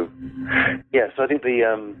 So I think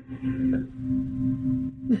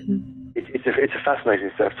it's a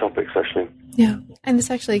fascinating set of topics, actually. Yeah, and this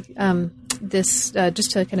actually just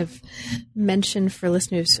to kind of mention for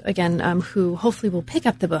listeners again, who hopefully will pick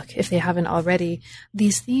up the book if they haven't already,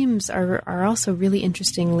 these themes are also really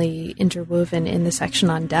interestingly interwoven in the section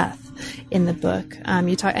on death in the book.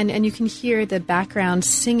 You talk, and you can hear the background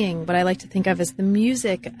singing, what I like to think of as the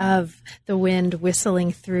music of the wind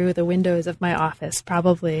whistling through the windows of my office,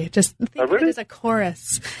 probably. Just think of it as a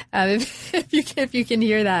chorus, if you can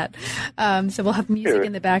hear that. So we'll have music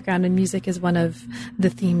in the background, and music is one of the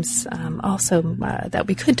themes also that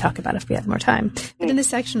we could talk about if we had more time. But in the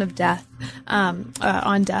section of death,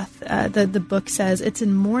 on death, the book says, it's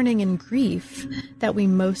in mourning and grief that we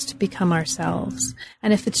most become ourselves.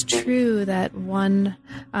 And if it's true that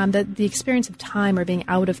that the experience of time or being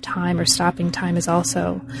out of time or stopping time is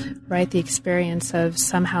also, right, the experience of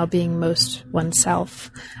somehow being most oneself,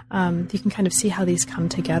 you can kind of see how these come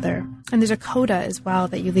together. And there's a coda as well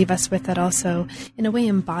that you leave us with that also, in a way,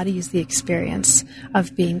 embodies the experience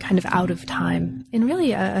of being kind of out of time in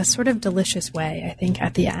really a sort of delicious way, I think,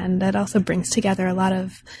 at the end. That also brings together a lot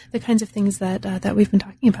of the kinds of things that we've been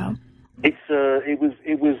talking about.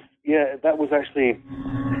 That was actually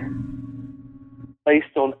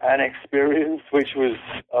based on an experience, which was,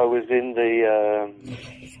 I was in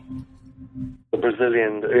the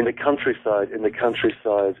Brazilian, in the countryside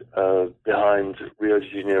behind Rio de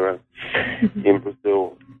Janeiro in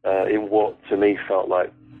Brazil, in what to me felt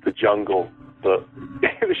like the jungle, but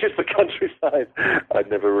it was just the countryside. I'd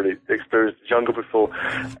never really experienced the jungle before,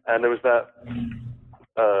 and there was that.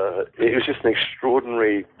 It was just an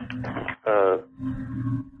extraordinary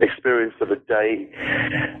experience of a day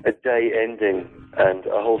ending, and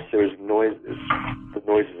a whole series of noises, the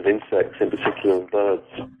noises of insects in particular, and birds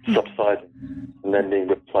subsiding, and then being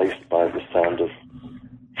replaced by the sound of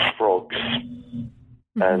frogs,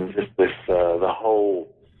 and just this, the whole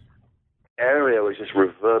area was just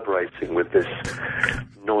reverberating with this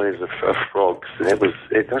noise of frogs, and it was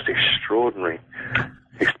extraordinary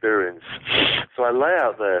experience. So I lay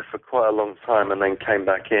out there for quite a long time and then came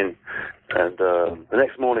back in, and the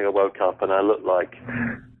next morning I woke up and I looked like,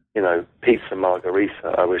 pizza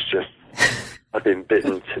margarita. I was just I'd been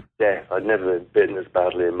bitten to death. I'd never been bitten as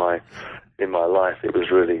badly in my life. It was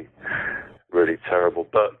really, really terrible.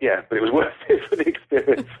 But it was worth it for the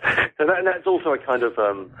experience. So that's also a kind of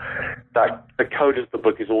that the code of the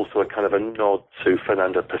book is also a kind of a nod to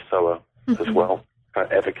Fernando Pessoa as well,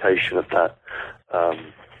 kind of evocation of that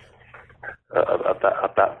of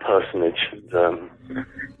that personage.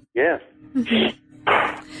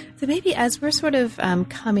 So maybe as we're sort of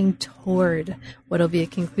coming toward what will be a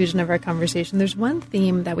conclusion of our conversation, there's one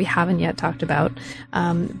theme that we haven't yet talked about,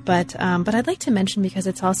 but I'd like to mention because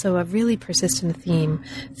it's also a really persistent theme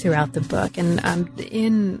throughout the book. And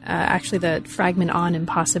in actually the fragment on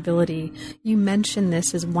impossibility, you mention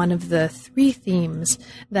this as one of the three themes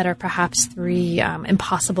that are perhaps three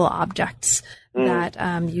impossible objects that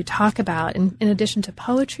you talk about, in addition to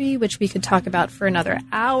poetry, which we could talk about for another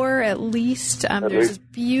hour at least. There's this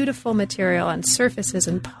beautiful material on surfaces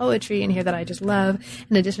and poetry in here that I just love,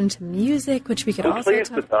 in addition to music, which we could also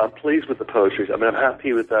talk about. I'm pleased with the poetry. I mean, I'm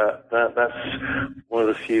happy with that. That's one of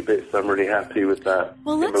the few bits I'm really happy with that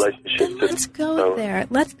let's go there.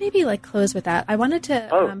 Let's maybe close with that. I wanted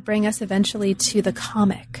to bring us eventually to the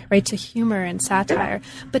comic, right, to humor and satire.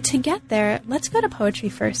 But to get there, let's go to poetry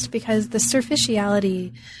first, because the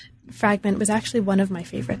surficiality fragment was actually one of my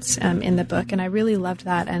favorites in the book, and I really loved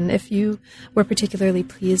that. And if you were particularly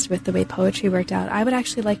pleased with the way poetry worked out, I would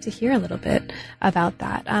actually like to hear a little bit about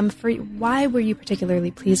that. Why were you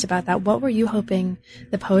particularly pleased about that? What were you hoping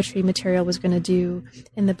the poetry material was going to do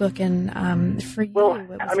in the book? And for you,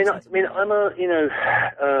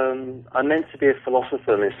 I'm meant to be a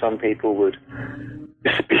philosopher, and some people would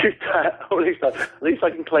dispute that, or at least I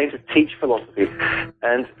can claim to teach philosophy.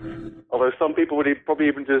 And although some people would probably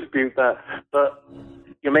even dispute that, but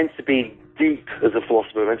you're meant to be deep as a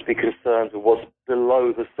philosopher, you're meant to be concerned with what's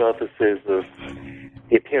below the surfaces of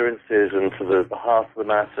the appearances and to the heart of the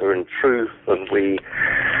matter and truth, and we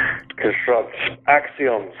construct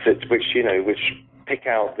axioms which pick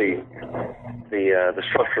out the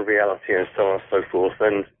structure of reality and so on and so forth,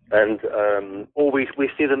 or we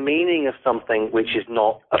see the meaning of something which is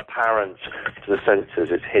not apparent to the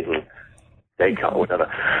senses, it's hidden, Descartes or whatever.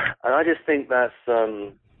 And I just think that's,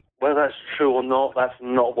 whether that's true or not, that's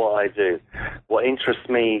not what I do. What interests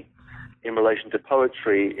me in relation to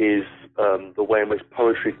poetry is the way in which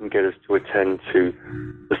poetry can get us to attend to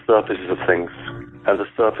the surfaces of things, and the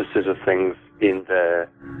surfaces of things in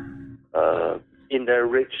their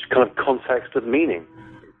rich kind of context of meaning,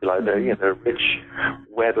 their rich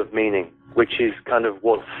web of meaning, which is kind of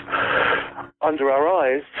what's under our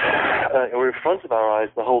eyes, or in front of our eyes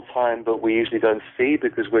the whole time, but we usually don't see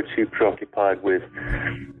because we're too preoccupied with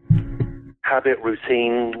habit,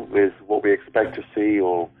 routine, with what we expect to see,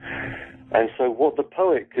 and so what the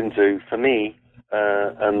poet can do for me,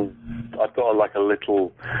 and I've got a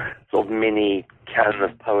little sort of mini canon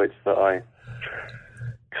of poets that I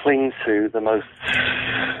cling to, the most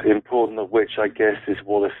important of which, I guess, is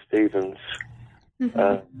Wallace Stevens,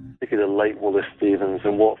 particularly the late Wallace Stevens.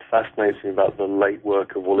 And what fascinates me about the late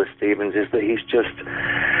work of Wallace Stevens is that he's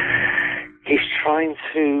trying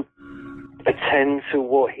to attend to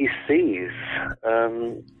what he sees,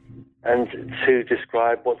 and to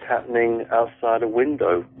describe what's happening outside a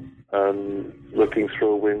window, looking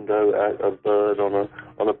through a window at a bird on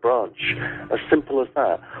a branch, as simple as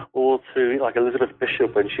that. Or to, like Elizabeth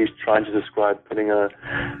Bishop, when she's trying to describe putting her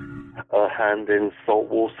hand in salt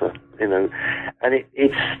water, and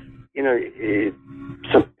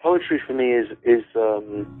so poetry for me is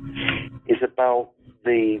about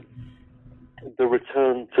the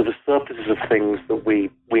return to the surfaces of things that we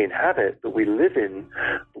inhabit, that we live in,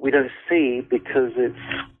 but we don't see because it's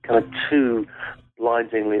kind of too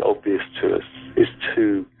blindingly obvious to us. It's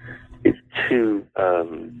too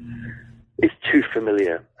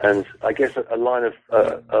familiar. And I guess a line of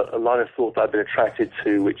thought that I've been attracted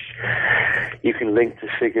to, which you can link to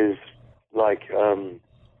figures like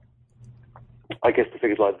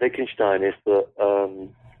Wittgenstein, is that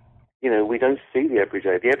we don't see the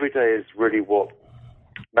everyday. The everyday is really what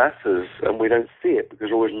matters, and we don't see it because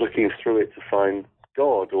we're always looking through it to find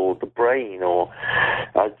God or the brain or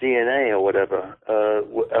our DNA or whatever.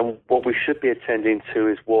 And what we should be attending to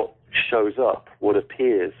is what shows up, what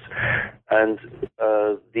appears. And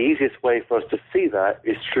the easiest way for us to see that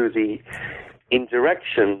is through the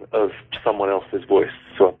indirection of someone else's voice.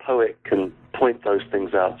 So a poet can point those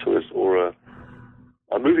things out to us, or a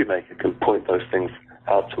movie maker can point those things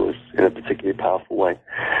out to us in a particularly powerful way.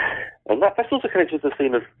 And that's also connected to the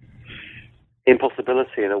theme of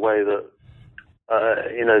impossibility in a way that,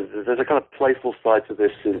 there's a kind of playful side to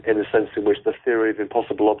this in the sense in which the theory of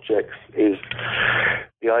impossible objects is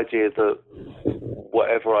the idea that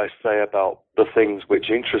whatever I say about the things which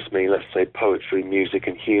interest me, let's say poetry, music,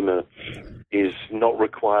 and humor, is not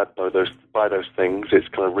required by those things. It's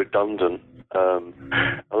kind of redundant. I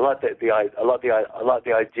like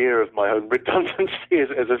the idea of my own redundancy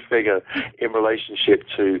as a figure in relationship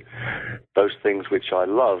to those things which I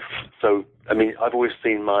love. So, I mean, I've always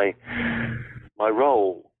seen my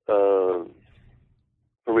role, for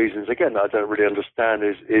reasons again that I don't really understand,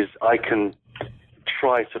 is I can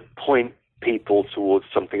try to point people towards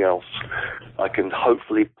something else. I can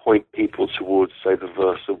hopefully point people towards, say, the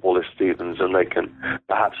verse of Wallace Stevens, and they can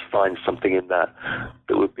perhaps find something in that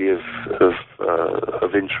would be of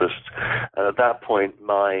interest. And at that point,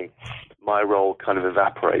 my role kind of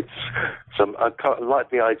evaporates. So I like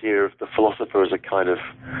the idea of the philosopher as a kind of,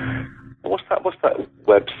 what's that website?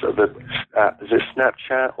 Is it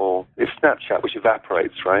Snapchat, or it's Snapchat which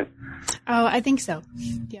evaporates, right? Oh, I think so.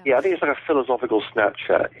 Yeah, I think it's like a philosophical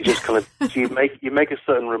Snapchat. You just kind of you make a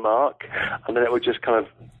certain remark, and then it would just kind of,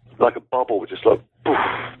 like a bubble, would just like poof,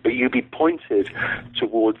 but you'd be pointed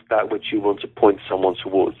towards that which you want to point someone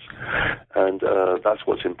towards, and that's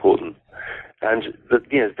what's important. And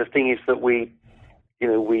the thing is that we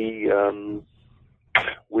live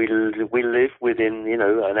within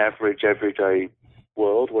an average everyday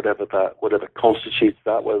world, whatever constitutes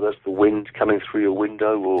that, whether that's the wind coming through your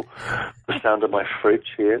window or the sound of my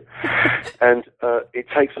fridge here, and it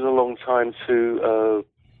takes us a long time to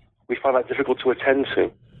we find that difficult to attend to,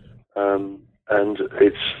 and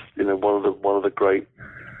it's one of the great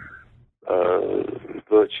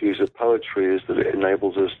virtues of poetry is that it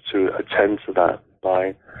enables us to attend to that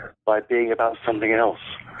by being about something else,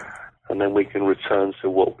 and then we can return to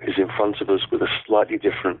what is in front of us with a slightly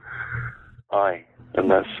different eye, and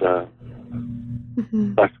that's what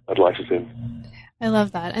I'd like to do. I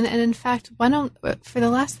love that. And in fact, why don't, for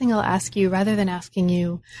the last thing I'll ask you, rather than asking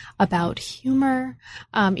you about humor,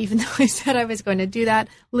 even though I said I was going to do that,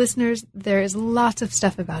 listeners, there is lots of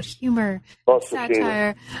stuff about humor, lots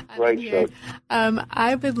satire. Great show.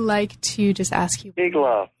 I would like to just ask you. Big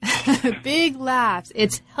laugh. Big laughs.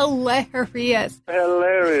 It's hilarious.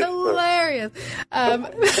 Hilarious.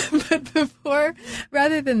 But before,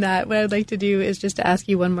 rather than that, what I'd like to do is just to ask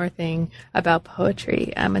you one more thing about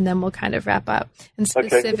poetry, and then we'll kind of wrap up. And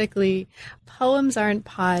specifically, poems aren't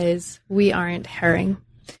pies, we aren't herring.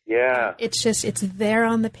 Yeah. It's there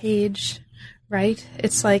on the page, right?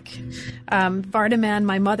 It's like Vardaman,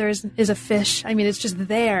 my mother is a fish. I mean, it's just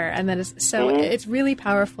there. And then it's really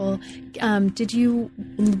powerful. Did you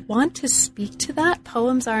want to speak to that?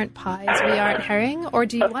 Poems aren't pies, we aren't herring? Or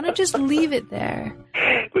do you want to just leave it there?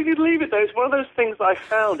 We could leave it there. It's one of those things I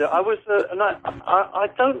found. I was, and I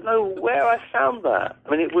don't know where I found that. I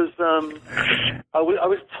mean, it was, I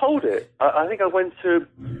was told it. I think I went to,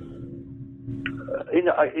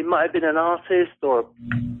 it might have been an artist or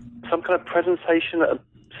some kind of presentation at a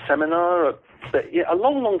seminar, a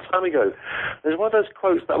long, long time ago. There's one of those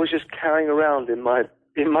quotes that I was just carrying around in my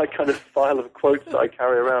kind of file of quotes that I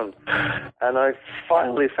carry around, and I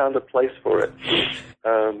finally found a place for it.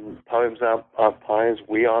 Poems aren't pies,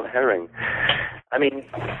 we aren't herring. I mean,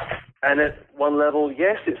 and at one level,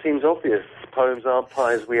 yes, it seems obvious. Poems aren't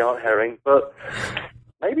pies, we aren't herring, but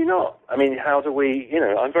maybe not. I mean, how do we,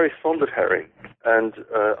 I'm very fond of herring, and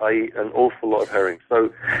I eat an awful lot of herring.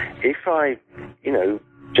 So if I,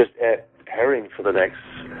 just ate herring for the next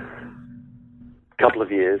couple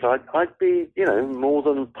of years, I'd be, more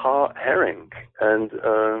than part herring, and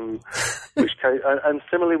which case, and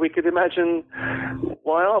similarly, we could imagine,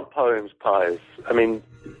 why aren't poems pies? I mean,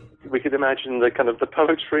 we could imagine the kind of the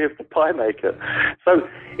poetry of the pie maker. So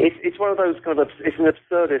it's one of those kind of, it's an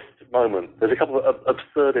absurdist moment. There's a couple of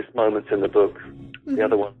absurdist moments in the book. Mm-hmm. The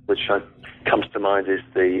other one which comes to mind is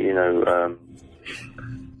the,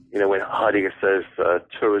 when Heidegger says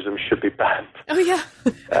tourism should be banned. Oh, yeah.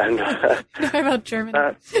 And about Germany.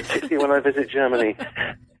 Particularly when I visit Germany.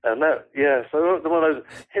 And that, yeah, so one of those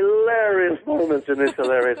hilarious moments in this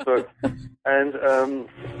hilarious book. And,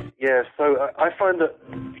 so I find that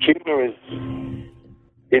humor is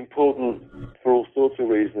important for all sorts of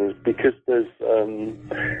reasons, because there's, for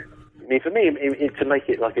me, to make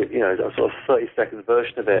it like a sort of 30-second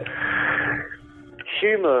version of it,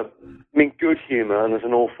 humor, good humor, and there's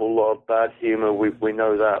an awful lot of bad humor, we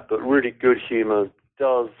know that, but really good humor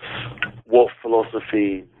does what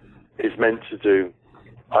philosophy is meant to do,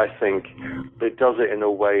 I think. But it does it in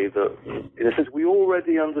a way that, in a sense, we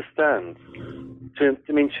already understand. To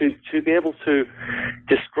be able to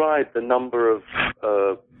describe the number of,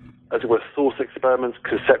 as it were, thought experiments,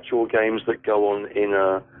 conceptual games that go on in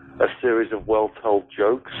a series of well-told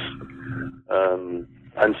jokes,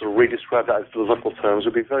 and sort of redescribe that in philosophical terms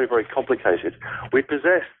would be very, very complicated. We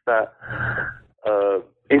possess that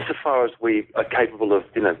insofar as we are capable of,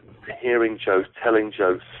 hearing jokes, telling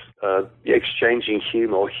jokes, exchanging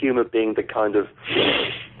humor, or humor being the kind of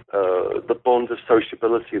the bond of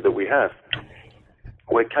sociability that we have.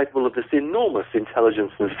 We're capable of this enormous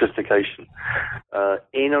intelligence and sophistication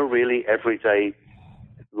in a really everyday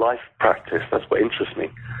life practice. That's what interests me.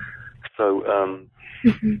 So,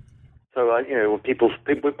 when people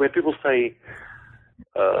say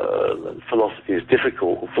philosophy is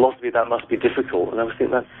difficult, philosophy that must be difficult, and I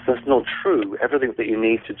think that's not true. Everything that you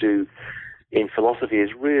need to do in philosophy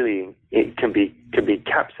is really, it can be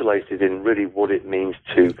encapsulated in really what it means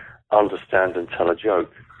to understand and tell a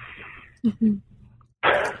joke. Mm-hmm.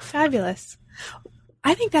 Fabulous.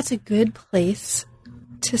 I think that's a good place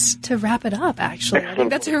to wrap it up, actually. I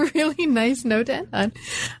think that's a really nice note to end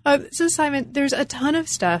on. So, Simon, there's a ton of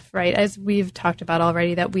stuff, right, as we've talked about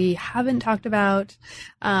already, that we haven't talked about,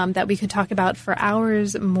 that we could talk about for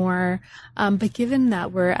hours more. But given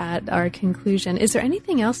that we're at our conclusion, is there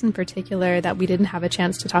anything else in particular that we didn't have a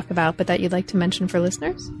chance to talk about, but that you'd like to mention for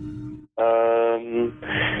listeners?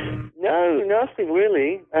 No, nothing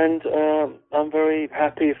really. And I'm very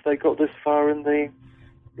happy if they got this far in the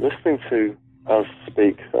listening to us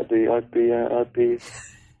speak. I'd be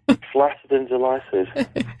flattered and delighted.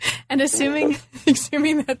 And assuming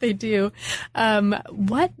that they do,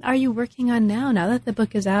 what are you working on now that the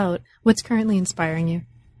book is out? What's currently inspiring you?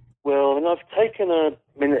 Well, and I've taken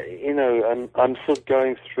I'm sort of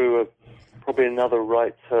going through probably another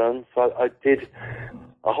right turn. So I did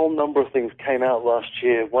a whole number of things came out last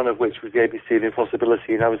year, one of which was the ABC of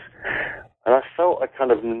Impossibility, and I felt a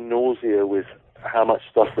kind of nausea with how much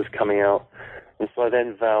stuff was coming out, and so I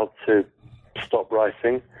then vowed to stop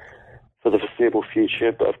writing for the foreseeable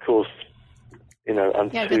future. But of course, I'm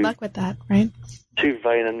good luck with that, right? Too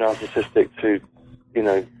vain and narcissistic to,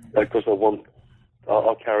 of course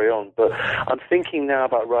I'll carry on. But I'm thinking now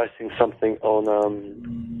about writing something on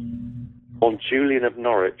Julian of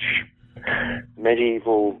Norwich,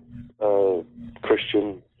 medieval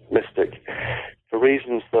Christian mystic, for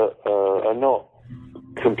reasons that are not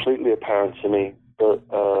completely apparent to me. But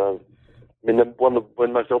one of the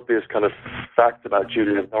most obvious kind of fact about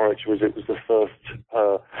Julian of Norwich was it was the first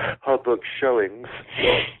her book Showings,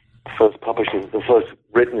 first publishing, the first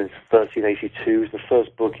written in 1382, was the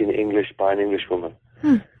first book in English by an Englishwoman.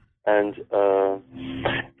 And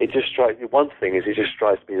it just strikes me. One thing is, it just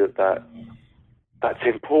strikes me that's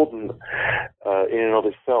important in and of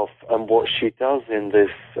itself. And what she does in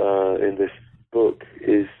this book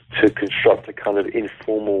is to construct a kind of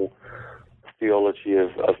informal theology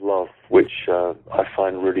of love, which I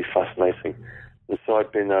find really fascinating. And so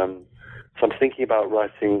I'm thinking about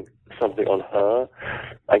writing something on her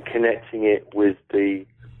and connecting it with the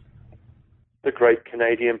great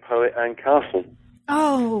Canadian poet Anne Carson.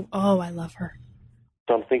 Oh, I love her.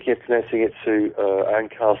 So I'm thinking of connecting it to Anne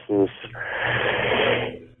Carson's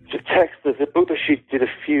text. There's a book that she did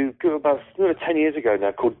about 10 years ago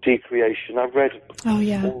now, called Decreation. I've read all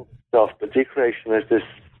the stuff, but Decreation, there's this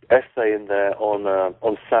essay in there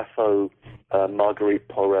on Sappho, Marguerite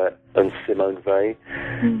Porete, and Simone Weil.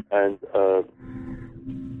 And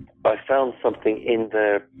I found something in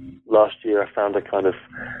there last year. I found a kind of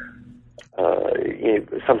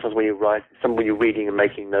sometimes when you're reading and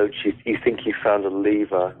making notes, you think you found a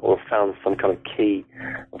lever or found some kind of key.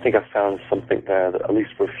 I think I found something there that, at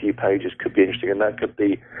least for a few pages, could be interesting, and that could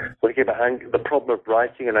be thinking about the problem of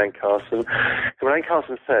writing and Anne Carson. So when Anne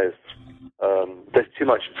Carson says, there's too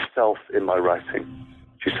much self in my writing,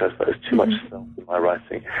 she says that there's too much self in my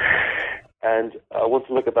writing. And I want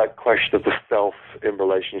to look at that question of the self in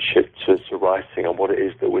relationship to writing and what it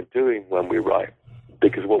is that we're doing when we write.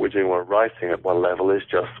 Because what we're doing when we're writing at one level is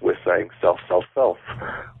just we're saying self, self, self.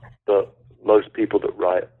 But most people that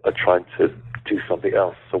write are trying to do something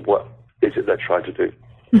else. So what is it they're trying to do?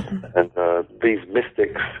 And these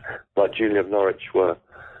mystics, like Julian of Norwich, were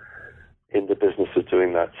in the business of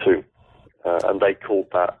doing that too. And they called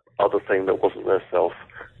that other thing that wasn't their self,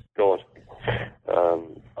 God.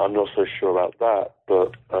 I'm not so sure about that,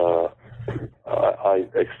 but I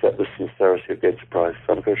accept the sincerity of the enterprise.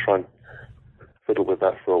 So I'm going to try and fiddle with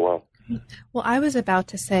that for a while. Well, I was about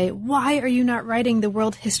to say, why are you not writing the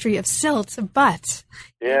world history of silt? But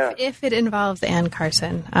if it involves Anne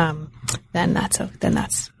Carson, then that's okay.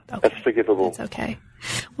 That's forgivable. It's okay.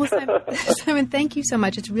 Well, Simon, thank you so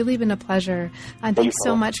much. It's really been a pleasure. Thanks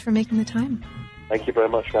so much for making the time. Thank you very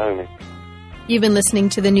much for having me. You've been listening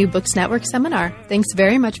to the New Books Network seminar. Thanks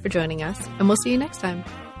very much for joining us, and we'll see you next time.